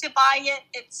late to buy it,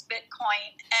 it's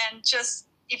Bitcoin. And just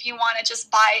if you want to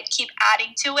just buy it, keep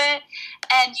adding to it,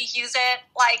 and you use it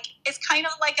it's kind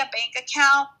of like a bank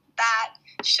account that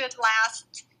should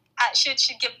last, should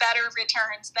give better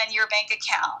returns than your bank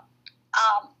account.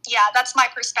 That's my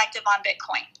perspective on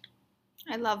Bitcoin.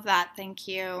 I love that. Thank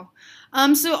you.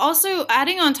 So also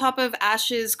adding on top of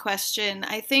Ash's question,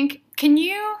 I think, can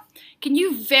you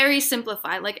very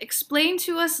simplify, explain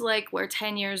to us we're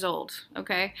 10 years old,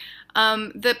 okay?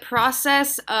 The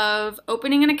process of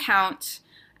opening an account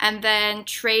and then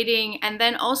trading, and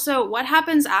then also what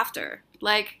happens after?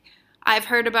 I've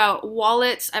heard about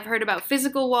wallets, I've heard about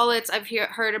physical wallets, I've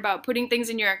heard about putting things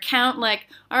in your account,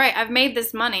 all right, I've made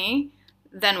this money,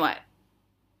 then what?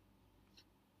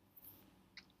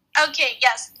 Okay,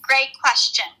 yes, great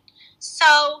question.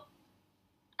 So,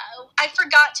 I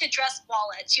forgot to address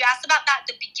wallets. You asked about that at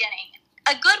the beginning.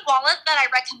 A good wallet that I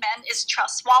recommend is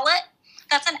Trust Wallet.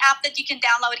 That's an app that you can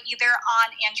download either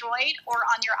on Android or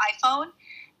on your iPhone.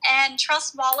 And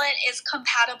Trust Wallet is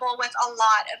compatible with a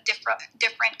lot of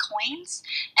different coins,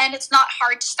 and it's not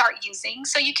hard to start using.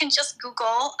 So you can just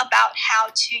Google about how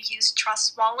to use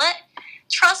Trust Wallet.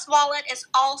 Trust Wallet is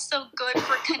also good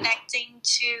for connecting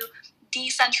to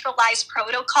decentralized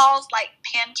protocols like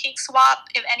PancakeSwap,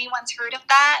 if anyone's heard of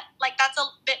that. That's a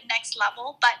bit next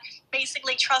level, but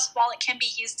basically Trust Wallet can be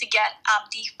used to get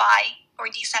DeFi or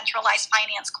decentralized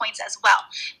finance coins as well.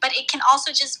 But it can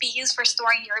also just be used for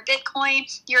storing your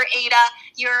Bitcoin, your ADA,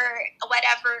 your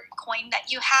whatever coin that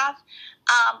you have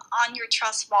on your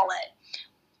Trust Wallet.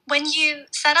 When you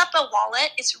set up a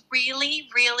wallet, it's really,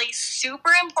 really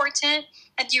super important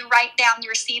that you write down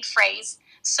your seed phrase.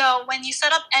 So when you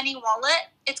set up any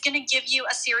wallet, it's going to give you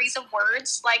a series of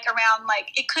words,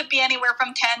 it could be anywhere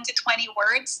from 10 to 20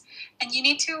 words. And you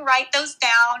need to write those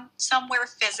down somewhere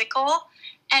physical.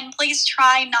 And please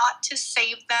try not to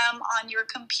save them on your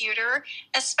computer,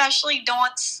 especially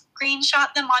don't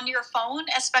screenshot them on your phone,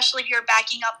 especially if you're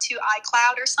backing up to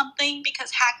iCloud or something, because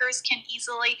hackers can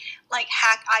easily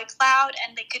hack iCloud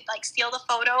and they could steal the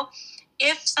photo.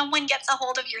 if someone gets a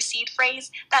hold of your seed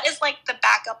phrase, that is like the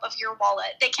backup of your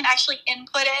wallet. They can actually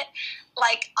input it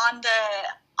like on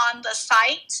the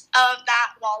site of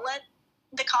that wallet,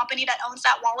 the company that owns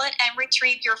that wallet, and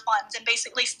retrieve your funds and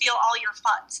basically steal all your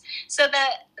funds. So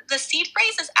the seed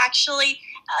phrase is actually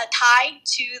tied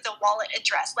to the wallet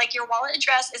address. Like your wallet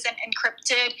address is an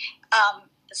encrypted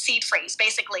seed phrase,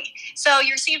 basically. So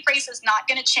your seed phrase is not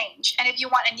going to change. And if you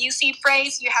want a new seed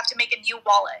phrase, you have to make a new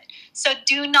wallet. So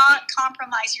do not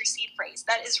compromise your seed phrase.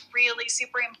 That is really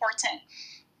super important.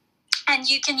 And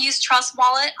you can use Trust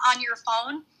Wallet on your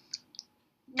phone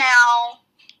now.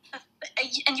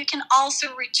 And you can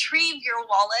also retrieve your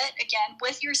wallet again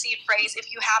with your seed phrase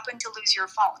if you happen to lose your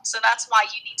phone. So that's why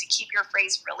you need to keep your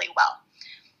phrase really well.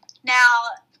 Now,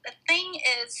 the thing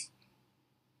is,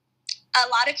 a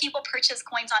lot of people purchase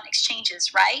coins on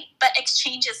exchanges, right? But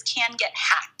exchanges can get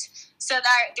hacked. So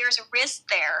there's a risk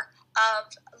there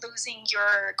of losing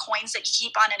your coins that you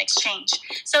keep on an exchange.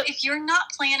 So if you're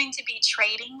not planning to be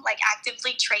trading, like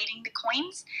actively trading the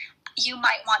coins, you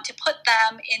might want to put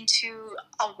them into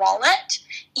a wallet,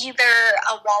 either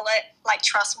a wallet like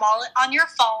Trust Wallet on your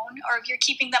phone, or if you're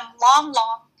keeping them long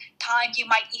time, you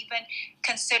might even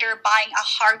consider buying a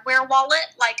hardware wallet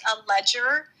like a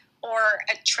Ledger or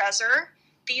a Trezor.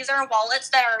 These are wallets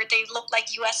they look like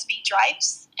USB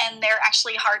drives, and they're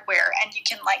actually hardware, and you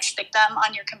can like stick them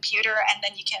on your computer, and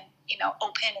then you can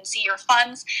open and see your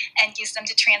funds and use them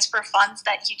to transfer funds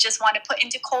that you just want to put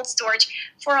into cold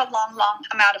storage for a long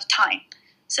amount of time.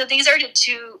 So these are the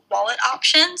two wallet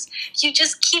options. You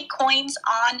just keep coins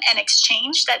on an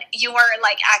exchange that you are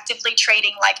like actively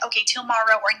trading, like, okay,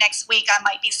 tomorrow or next week I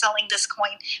might be selling this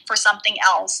coin for something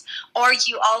else. Or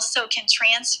you also can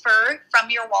transfer from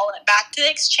your wallet back to the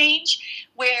exchange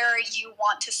where you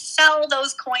want to sell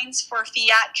those coins for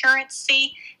fiat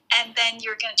currency, and then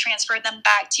you're going to transfer them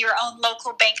back to your own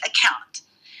local bank account.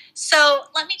 So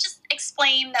let me just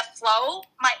explain the flow.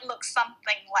 Might look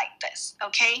something like this,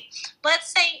 okay?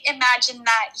 Let's say, imagine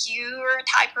that you're a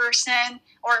Thai person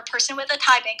or a person with a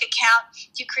Thai bank account.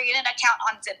 You create an account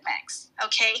on ZipMax,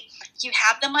 okay? You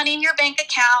have the money in your bank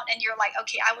account and you're like,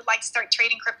 okay, I would like to start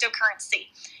trading cryptocurrency.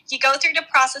 You go through the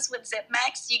process with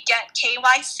ZipMax. You get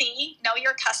KYC, know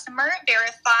your customer,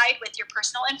 verified with your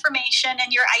personal information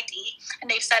and your ID.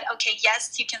 And they've said, okay,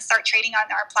 yes, you can start trading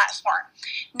on our platform.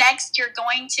 Next, you're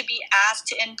going to be asked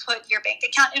to input your bank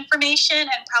account information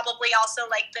and probably also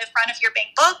like the front of your bank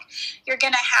book. You're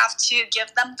going to have to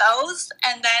give them those.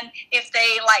 And then if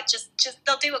they like, just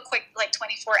they'll do a quick like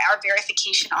 24-hour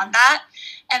verification on that.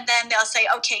 And then they'll say,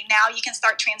 okay, now you can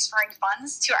start transferring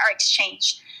funds to our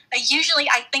exchange. Usually,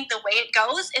 I think the way it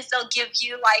goes is they'll give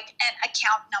you like an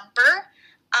account number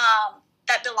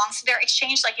that belongs to their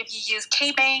exchange. Like if you use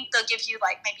KBank, they'll give you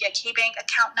like maybe a KBank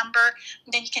account number.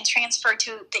 Then you can transfer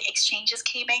to the exchange's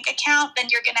KBank account. Then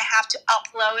you're going to have to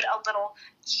upload a little,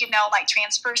 like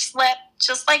transfer slip,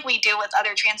 just like we do with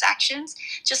other transactions.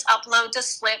 Just upload the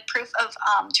slip, proof of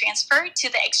transfer to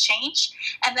the exchange.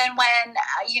 And then when,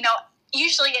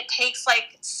 usually it takes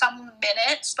like some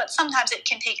minutes, but sometimes it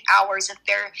can take hours if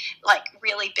they're like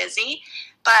really busy.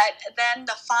 But then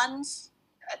the funds,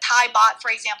 Thai baht,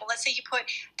 for example, let's say you put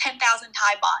 10,000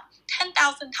 Thai baht.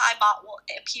 10,000 Thai baht will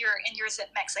appear in your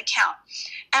ZipMax account.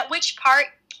 At which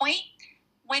point,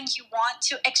 when you want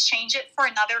to exchange it for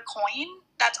another coin,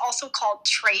 that's also called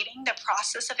trading, the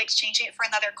process of exchanging it for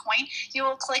another coin, you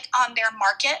will click on their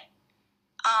market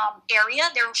area.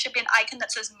 There should be an icon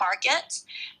that says markets,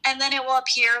 and then it will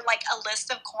appear like a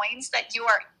list of coins that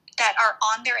are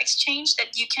on their exchange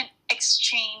that you can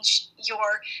exchange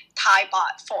your Thai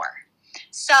baht for.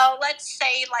 So let's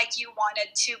say like you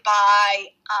wanted to buy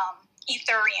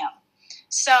Ethereum.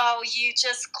 So you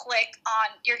just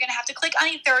you're going to have to click on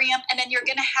Ethereum, and then you're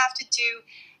going to have to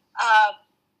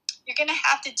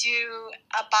do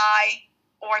a buy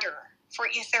order for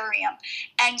Ethereum.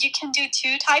 And you can do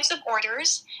two types of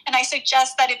orders. And I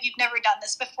suggest that if you've never done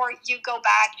this before, you go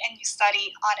back and you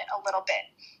study on it a little bit,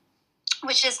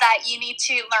 which is that you need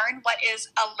to learn what is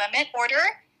a limit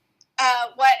order,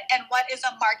 what is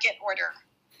a market order.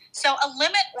 So a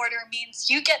limit order means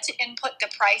you get to input the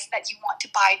price that you want to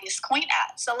buy this coin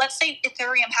at. So let's say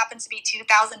Ethereum happens to be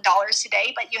 $2,000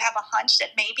 today, but you have a hunch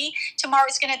that maybe tomorrow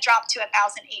it's going to drop to $1,800.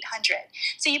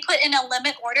 So you put in a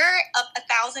limit order of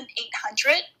 $1,800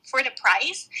 for the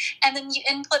price, and then you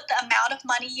input the amount of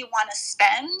money you want to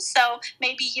spend. So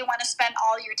maybe you want to spend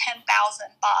all your 10,000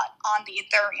 baht on the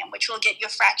Ethereum, which will get you a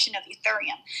fraction of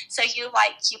Ethereum. So you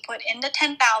put in the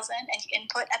 10,000 and you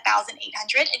input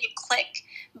 1,800 and you click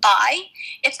buy.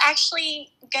 It's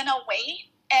actually gonna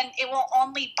wait and it will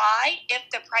only buy if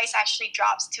the price actually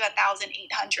drops to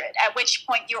 1,800, at which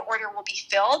point your order will be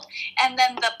filled, and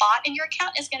then the bot in your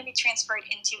account is going to be transferred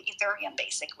into Ethereum,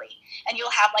 basically, and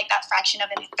you'll have like that fraction of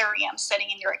an Ethereum sitting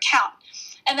in your account.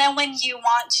 And then when you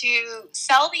want to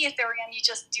sell the Ethereum, you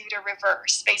just do the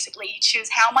reverse. Basically, you choose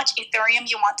how much Ethereum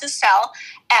you want to sell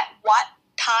at what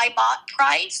Thai bot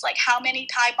price, like how many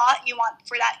Thai bot you want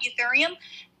for that Ethereum,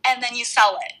 and then you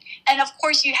sell it. And of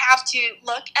course, you have to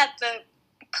look at the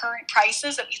current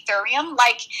prices of Ethereum.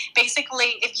 Like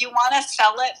basically, if you want to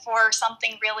sell it for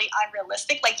something really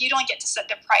unrealistic, like you don't get to set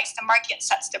the price, the market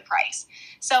sets the price.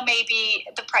 So maybe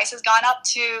the price has gone up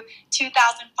to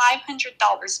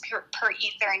 $2,500 per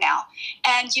Ether now,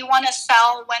 and you want to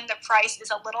sell when the price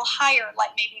is a little higher,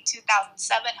 like maybe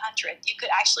 2,700. You could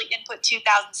actually input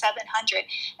 2,700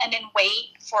 and then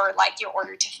wait for like your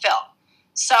order to fill.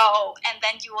 So, and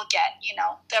then you will get,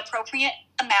 the appropriate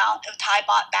amount of Thai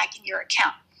bot back in your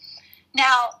account.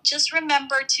 Now, just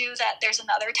remember too that there's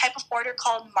another type of order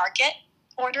called market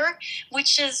order,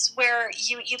 which is where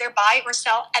you either buy or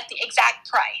sell at the exact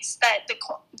price that the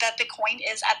coin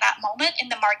is at that moment in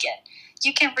the market.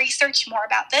 You can research more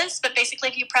about this, but basically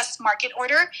if you press market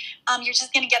order, you're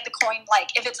just going to get the coin,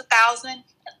 like if it's 1,000,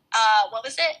 what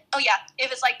was it? Oh yeah,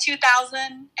 if it's like $2,010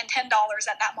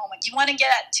 at that moment, you want to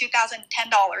get at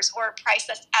 $2,010 or a price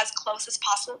that's as close as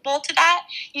possible to that.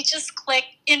 You just click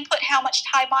input how much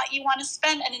Thai bot you want to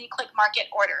spend, and then you click market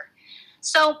order.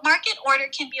 So market order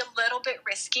can be a little bit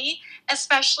risky,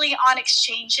 especially on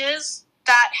exchanges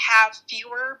that have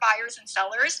fewer buyers and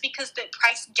sellers, because the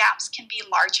price gaps can be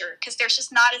larger because there's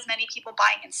just not as many people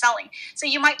buying and selling. So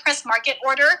you might press market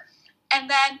order and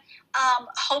then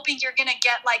hoping you're going to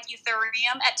get like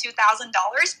Ethereum at $2,000,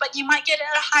 but you might get it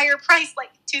at a higher price,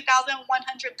 like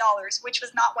 $2,100, which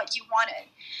was not what you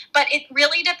wanted. But it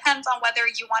really depends on whether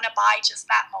you want to buy just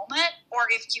that moment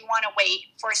or if you want to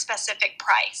wait for a specific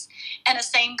price. And the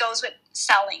same goes with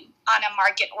selling on a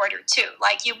market order too.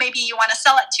 Like maybe you want to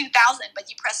sell at 2,000, but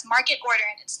you press market order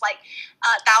and it's like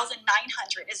 1,900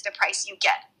 is the price you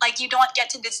get. Like you don't get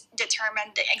to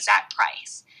determine the exact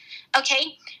price.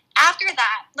 Okay. After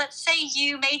that, let's say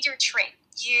you made your trade.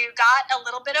 You got a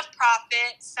little bit of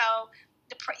profit, so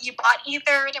you bought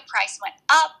Ether, the price went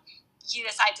up, you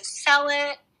decide to sell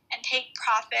it and take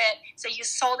profit, so you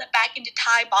sold it back into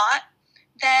Thai bot.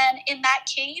 Then in that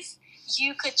case,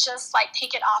 you could just like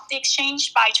take it off the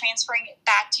exchange by transferring it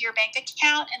back to your bank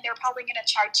account, and they're probably going to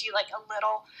charge you like a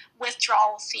little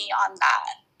withdrawal fee on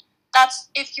that. That's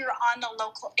if you're on the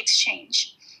local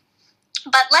exchange.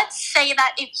 But let's say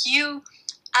that if you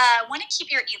want to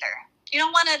keep your Ether. You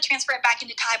don't want to transfer it back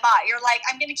into Thai bot. You're like,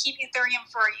 I'm going to keep Ethereum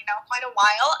for, quite a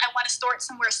while. I want to store it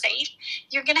somewhere safe.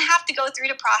 You're going to have to go through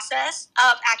the process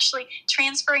of actually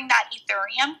transferring that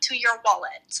Ethereum to your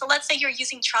wallet. So let's say you're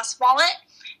using Trust Wallet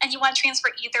and you want to transfer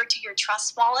Ether to your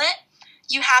Trust Wallet.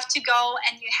 You have to go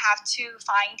and you have to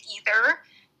find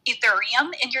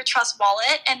Ethereum in your Trust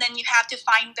Wallet, and then you have to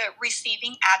find the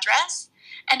receiving address,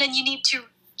 and then you need to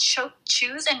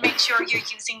choose and make sure you're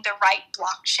using the right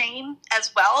blockchain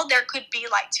as well. There could be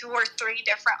like 2 or 3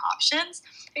 different options.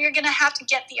 But you're going to have to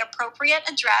get the appropriate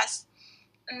address,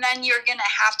 and then you're going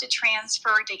to have to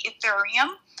transfer the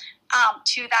Ethereum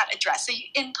to that address. So you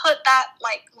input that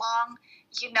like long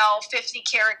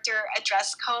 50-character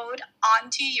address code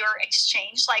onto your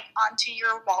exchange, like onto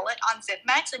your wallet on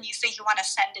ZipMax, and you say you want to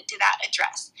send it to that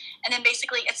address. And then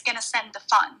basically it's going to send the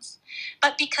funds.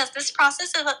 But because this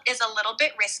process is a little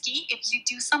bit risky, if you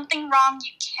do something wrong,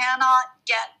 you cannot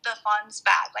get the funds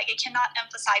back. Like, I cannot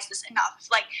emphasize this enough.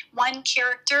 Like, one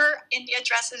character in the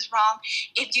address is wrong.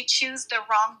 If you choose the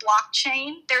wrong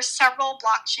blockchain, there's several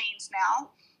blockchains now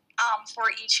for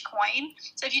each coin.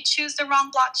 So if you choose the wrong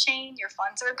blockchain, your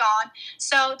funds are gone.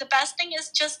 So the best thing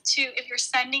is just to, if you're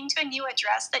sending to a new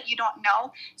address that you don't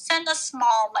know, send a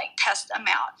small like test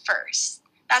amount first.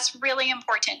 That's really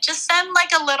important. Just send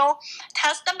like a little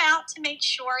test amount to make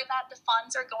sure that the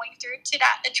funds are going through to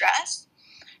that address.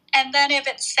 And then if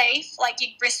it's safe, like you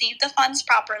receive the funds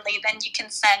properly, then you can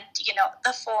send,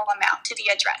 the full amount to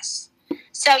the address.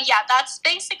 So yeah, that's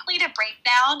basically the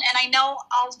breakdown. And I know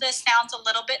all of this sounds a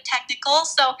little bit technical.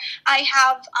 So I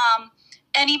have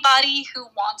anybody who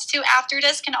wants to after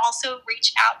this can also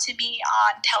reach out to me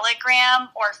on Telegram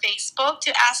or Facebook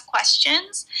to ask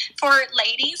questions. For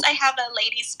ladies, I have a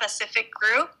ladies specific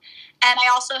group. And I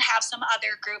also have some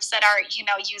other groups that are,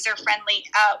 user friendly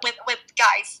with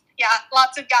guys. Yeah,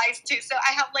 lots of guys too. So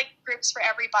I have like groups for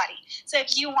everybody. So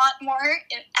if you want more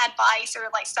advice or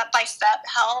like step-by-step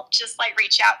help, just like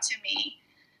reach out to me.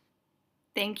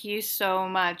 Thank you so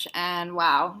much. And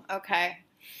wow. Okay.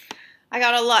 I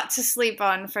got a lot to sleep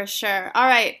on for sure. All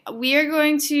right, we are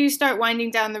going to start winding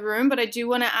down the room, but I do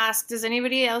want to ask, does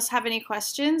anybody else have any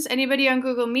questions? Anybody on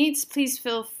Google Meets, please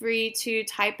feel free to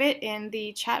type it in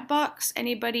the chat box.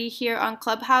 Anybody here on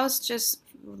Clubhouse, just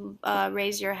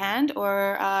raise your hand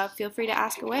or feel free to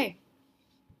ask away.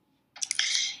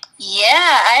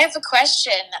 Yeah, I have a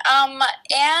question.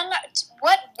 Anne,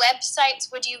 what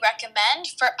websites would you recommend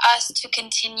for us to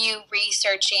continue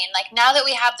researching? Like, now that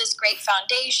we have this great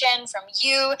foundation from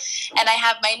you and I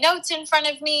have my notes in front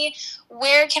of me,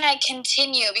 where can I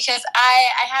continue? Because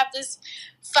I have this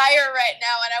fire right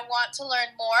now and I want to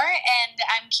learn more, and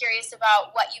I'm curious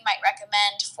about what you might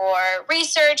recommend for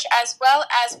research, as well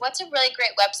as what's a really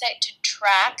great website to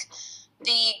track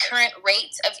the current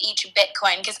rates of each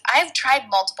Bitcoin, because I've tried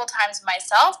multiple times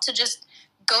myself to just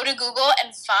go to Google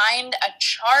and find a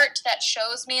chart that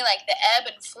shows me like the ebb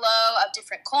and flow of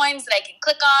different coins that I can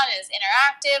click on and is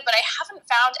interactive, but I haven't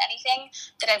found anything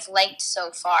that I've liked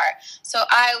so far. So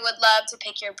I would love to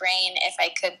pick your brain if I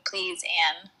could, please,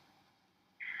 Anne.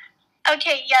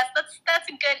 Okay, yes, that's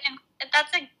a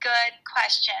good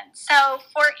question. So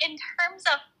in terms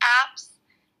of apps,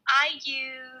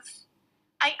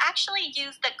 I actually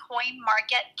use the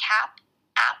CoinMarketCap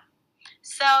app.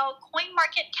 So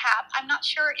CoinMarketCap, I'm not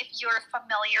sure if you're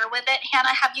familiar with it.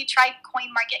 Hannah, have you tried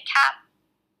CoinMarketCap?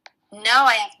 No,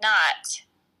 I have not.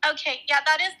 Okay, yeah,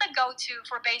 that is the go-to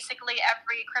for basically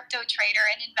every crypto trader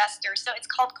and investor. So it's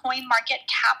called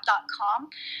coinmarketcap.com.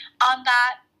 On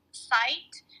that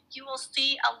site, you will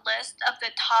see a list of the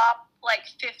top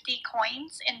 50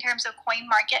 coins in terms of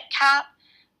CoinMarketCap.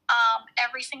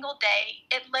 Every single day.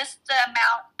 It lists the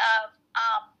amount of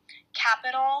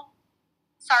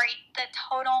the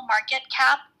total market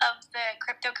cap of the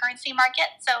cryptocurrency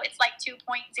market. So it's like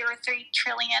 2.03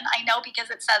 trillion. I know because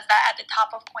it says that at the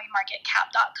top of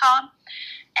coinmarketcap.com.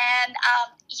 And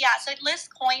so it lists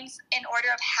coins in order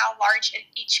of how large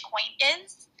each coin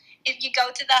is. If you go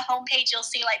to the homepage, you'll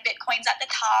see Bitcoin's at the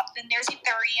top, then there's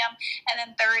Ethereum, and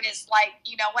then third is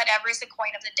whatever is the coin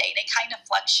of the day. They kind of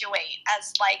fluctuate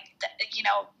as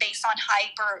based on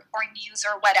hype or news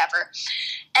or whatever.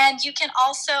 And you can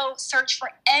also search for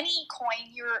any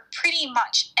coin you're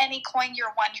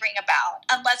wondering about,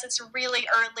 unless it's really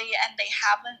early and they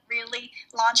haven't really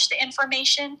launched the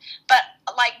information. But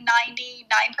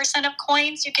 99% of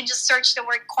coins, you can just search the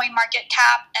word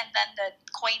CoinMarketCap and then the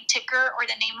coin ticker or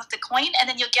the name of the coin, and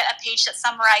then you'll get a page that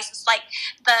summarizes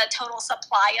the total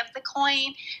supply of the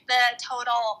coin, the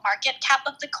total market cap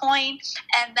of the coin,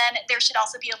 and then there should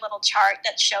also be a little chart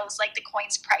that shows the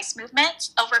coin's price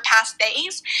movements over past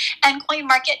days. And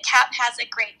CoinMarketCap has a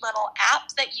great little app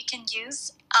that you can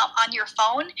use on your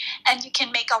phone, and you can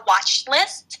make a watch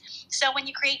list. So when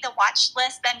you create the watch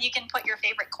list, then you can put your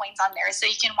favorite coins on there so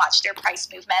you can watch their price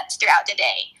movements throughout the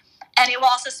day. And it will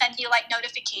also send you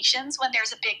notifications when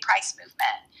there's a big price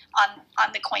movement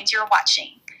on the coins you're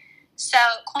watching. So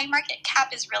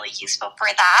CoinMarketCap is really useful for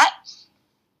that.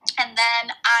 And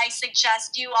then I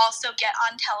suggest you also get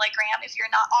on Telegram if you're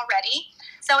not already.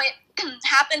 So it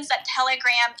happens that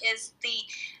Telegram is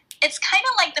it's kind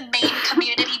of like the main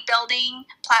community building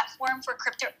platform for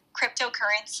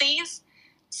cryptocurrencies.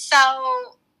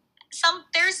 So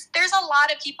there's a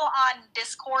lot of people on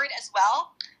Discord as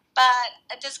well,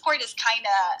 but Discord is kind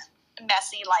of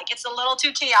messy. It's a little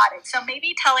too chaotic. So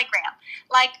maybe Telegram.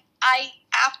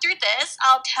 After this,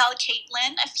 I'll tell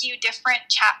Caitlin a few different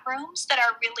chat rooms that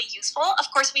are really useful. Of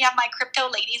course, we have my Crypto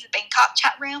Ladies Bangkok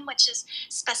chat room, which is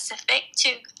specific to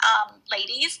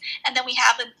ladies. And then we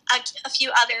have a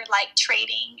few other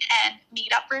trading and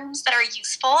meetup rooms that are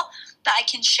useful that I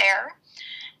can share.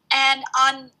 And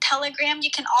on Telegram,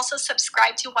 you can also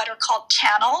subscribe to what are called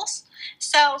channels.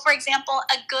 So, for example,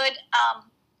 a good,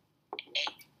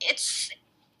 it's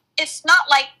not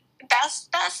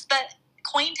best, but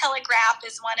Cointelegraph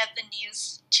is one of the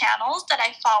news channels that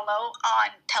I follow on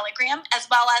Telegram, as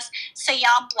well as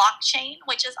Siam Blockchain,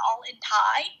 which is all in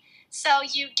Thai. So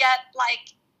you get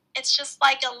it's just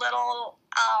a little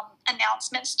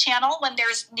announcements channel. When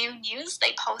there's new news,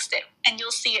 they post it and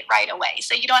you'll see it right away.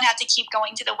 So you don't have to keep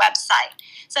going to the website.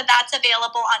 So that's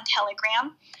available on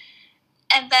Telegram.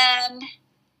 And then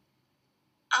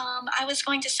I was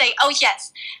going to say, oh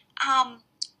yes,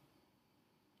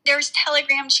 there's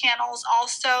Telegram channels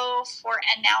also for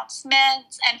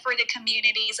announcements and for the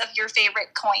communities of your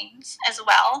favorite coins as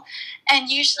well. And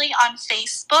usually on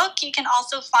Facebook, you can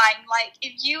also find, like,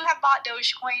 if you have bought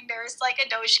Dogecoin, there's like a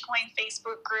Dogecoin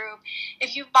Facebook group.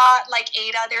 If you bought like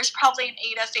ADA, there's probably an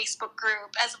ADA Facebook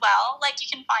group as well. Like, you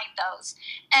can find those.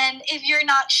 And if you're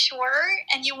not sure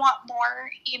and you want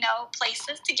more,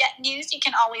 places to get news, you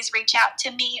can always reach out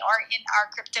to me or in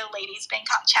our Crypto Ladies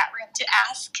Bangkok chat room to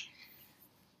ask.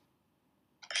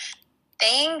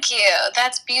 Thank you.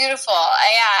 That's beautiful.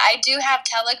 I do have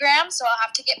Telegram, so I'll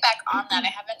have to get back on that. I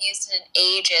haven't used it in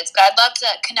ages, but I'd love to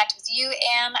connect with you,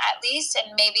 Anne, at least,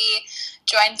 and maybe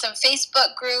join some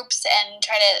Facebook groups and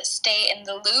try to stay in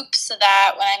the loop so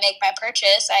that when I make my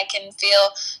purchase, I can feel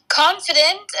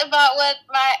confident about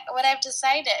what I've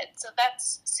decided. So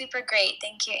that's super great.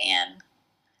 Thank you, Anne.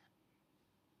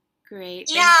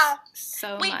 Great. Yeah.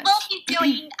 So we much. will be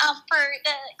doing for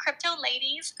the Crypto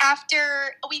Ladies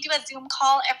after we do a Zoom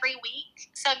call every week.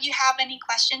 So if you have any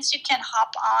questions, you can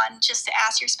hop on just to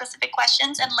ask your specific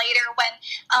questions. And later,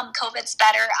 when COVID's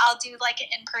better, I'll do like an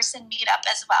in-person meetup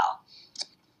as well.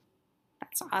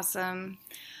 That's awesome.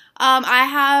 I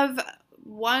have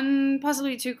one,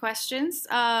 possibly two questions.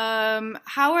 How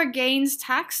are gains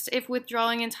taxed if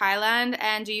withdrawing in Thailand,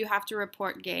 and do you have to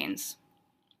report gains?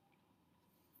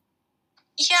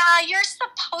 Yeah, you're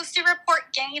supposed to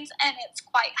report gains, and it's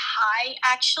quite high,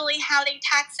 actually, how they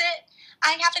tax it.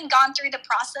 I haven't gone through the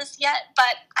process yet,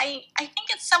 but I think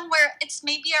it's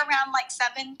maybe around like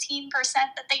 17%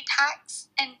 that they tax.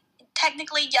 And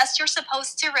technically, yes, you're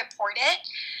supposed to report it.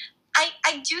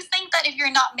 I do think that if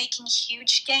you're not making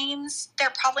huge gains,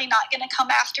 they're probably not going to come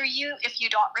after you if you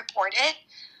don't report it.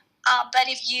 But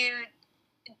if you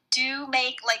do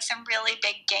make like some really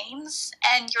big gains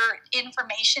and your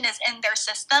information is in their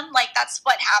system, like that's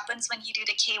what happens when you do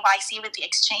the KYC with the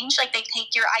exchange, like they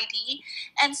take your ID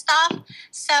and stuff.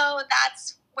 So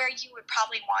that's where you would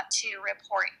probably want to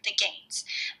report the gains.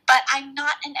 But I'm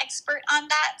not an expert on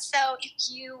that. So if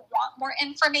you want more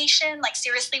information, like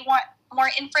seriously want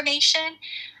more information,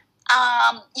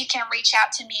 you can reach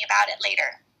out to me about it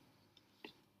later.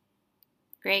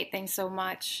 Great. Thanks so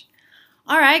much.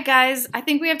 All right, guys, I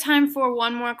think we have time for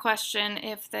one more question,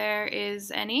 if there is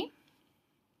any.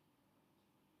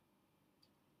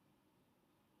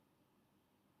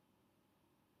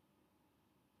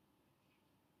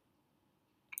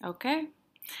 Okay.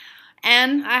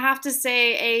 And I have to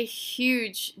say a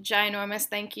huge, ginormous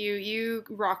thank you. You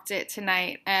rocked it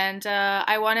tonight. And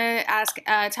I want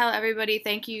to tell everybody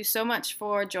thank you so much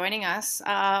for joining us,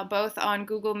 both on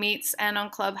Google Meets and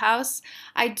on Clubhouse.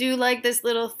 I do like this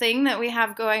little thing that we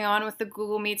have going on with the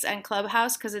Google Meets and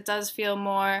Clubhouse because it does feel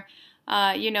more,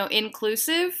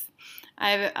 inclusive.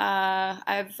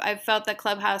 I've felt that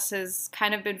Clubhouse has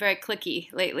kind of been very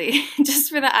cliquey lately,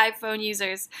 just for the iPhone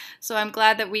users. So I'm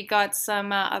glad that we got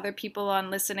some other people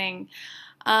on listening.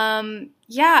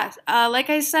 Like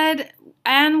I said,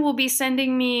 Anne will be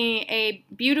sending me a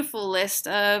beautiful list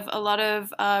of a lot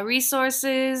of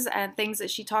resources and things that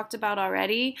she talked about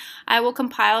already. I will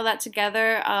compile that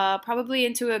together, probably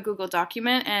into a Google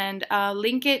document, and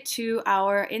link it to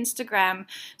our Instagram.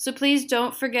 So please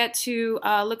don't forget to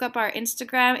look up our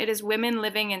Instagram. It is Women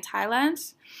Living in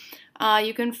Thailand.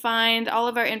 You can find all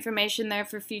of our information there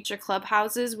for future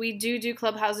clubhouses. We do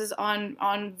clubhouses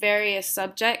on various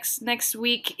subjects. Next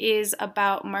week is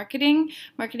about marketing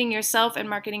yourself and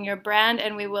marketing your brand,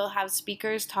 and we will have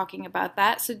speakers talking about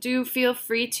that. So do feel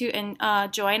free to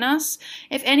join us.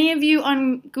 If any of you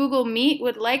on Google Meet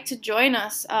would like to join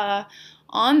us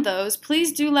on those,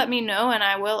 please do let me know, and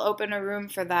I will open a room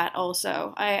for that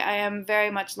also. I am very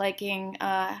much liking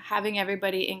having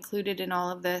everybody included in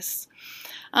all of this.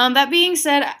 That being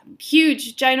said,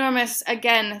 huge, ginormous,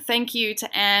 again, thank you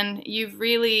to Anne. You've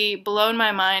really blown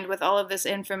my mind with all of this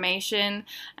information,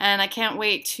 and I can't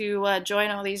wait to join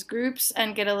all these groups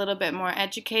and get a little bit more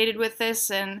educated with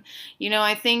this. And,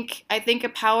 I think a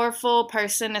powerful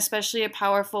person, especially a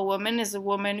powerful woman, is a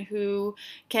woman who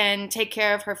can take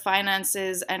care of her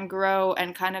finances and grow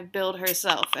and kind of build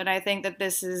herself. And I think that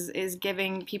this is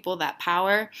giving people that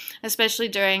power, especially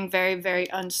during very, very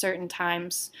uncertain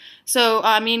times. So,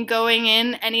 going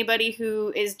in, anybody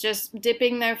who is just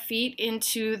dipping their feet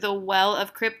into the well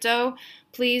of crypto,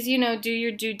 please, do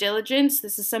your due diligence.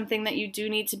 This is something that you do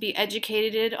need to be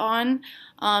educated on.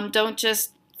 Don't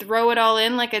just throw it all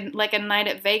in like a night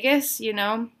at Vegas,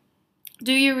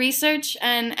 Do your research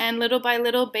and little by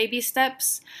little, baby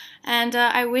steps. And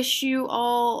I wish you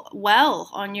all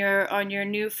well on your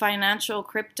new financial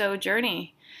crypto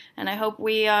journey. and I hope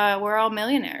we're all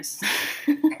millionaires.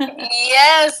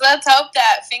 Yes, let's hope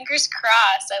that. Fingers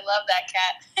crossed. I love that,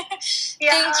 Kat.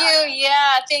 Yeah. Thank you.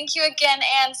 Yeah, thank you again,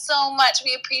 Anne, so much.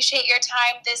 We appreciate your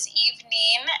time this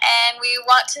evening, and we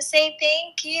want to say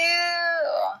thank you.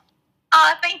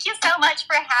 Thank you so much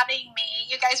for having me.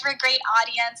 You guys were a great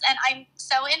audience, and I'm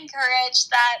so encouraged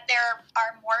that there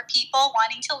are more people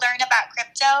wanting to learn about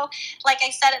crypto. Like I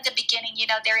said at the beginning,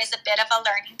 there is a bit of a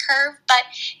learning curve, but,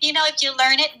 if you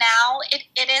learn it now,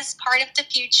 it is part of the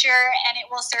future, and it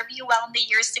will serve you well in the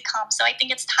years to come. So I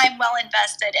think it's time well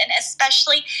invested, and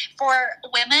especially for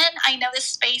women, I know this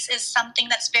space is something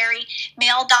that's very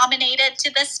male-dominated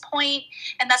to this point,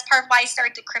 and that's part of why I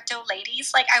started the Crypto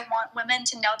Ladies. Like, I want women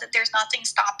to know that there's nothing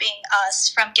stopping us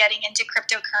from getting into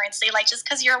cryptocurrency. Like, just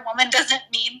because you're a woman doesn't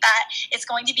mean that it's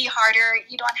going to be harder.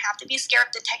 You don't have to be scared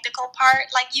of the technical part.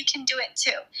 Like, you can do it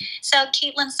too. So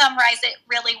Caitlin summarized it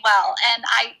really well. And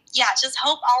I just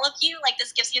hope all of you, like,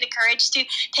 this gives you the courage to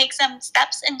take some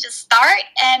steps and just start.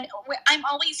 And I'm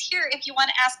always here if you want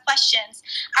to ask questions.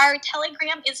 Our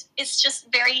Telegram is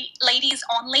just very ladies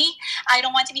only. I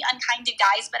don't want to be unkind to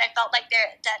guys, but I felt like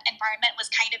that environment was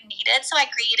kind of needed, so I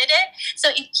created it. So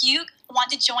if you want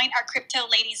to join our Crypto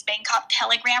Ladies Bangkok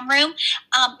Telegram room,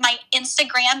 my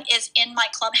Instagram is in my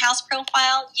Clubhouse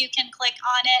profile. You can click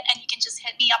on it and you can just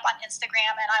hit me up on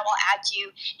Instagram and I will add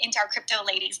you into our Crypto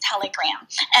Ladies Telegram.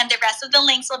 And the rest of the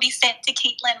links will be sent to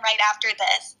Caitlin right after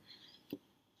this.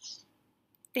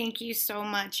 Thank you so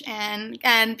much.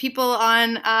 And people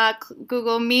on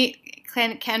Google Meet,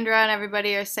 Kendra and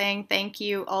everybody are saying thank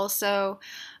you also.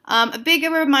 A big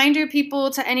reminder, people,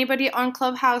 to anybody on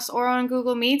Clubhouse or on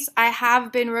Google Meets, I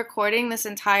have been recording this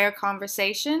entire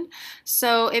conversation.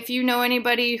 So if you know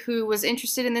anybody who was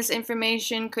interested in this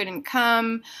information, couldn't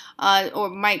come, or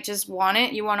might just want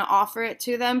it, you want to offer it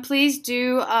to them, please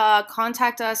do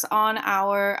contact us on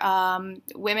our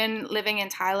Women Living in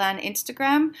Thailand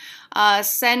Instagram.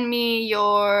 Send me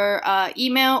your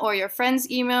email or your friend's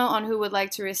email on who would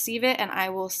like to receive it, and I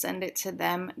will send it to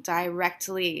them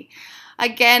directly.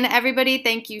 Again, everybody,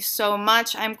 thank you so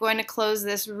much. I'm going to close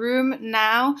this room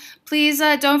now. Please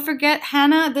don't forget,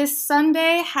 Hannah this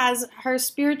Sunday has her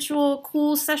spiritual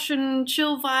cool session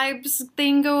chill vibes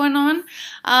thing going on.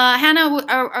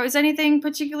 Hannah, is anything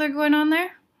particular going on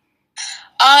there?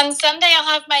 On Sunday, I'll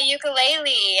have my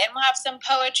ukulele, and we'll have some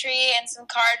poetry and some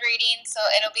card reading, so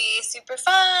it'll be super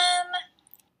fun.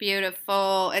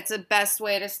 Beautiful. It's the best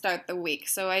way to start the week.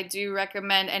 So I do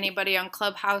recommend anybody on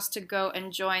Clubhouse to go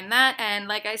and join that. And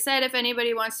like I said, if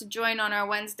anybody wants to join on our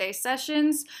Wednesday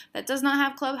sessions that does not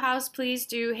have Clubhouse, please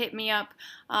do hit me up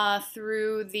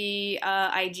through the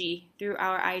IG, through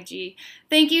our IG.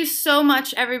 Thank you so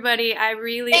much, everybody. I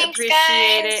really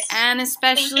appreciate it. And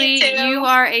especially you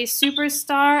are a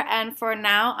superstar. And for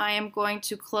now, I am going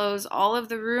to close all of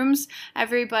the rooms.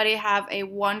 Everybody have a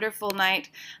wonderful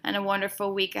night and a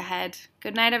wonderful week ahead.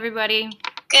 Good night, everybody.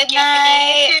 Good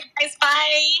night.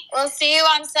 Bye. We'll see you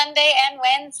on Sunday and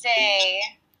Wednesday.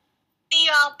 See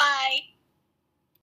you all. Bye.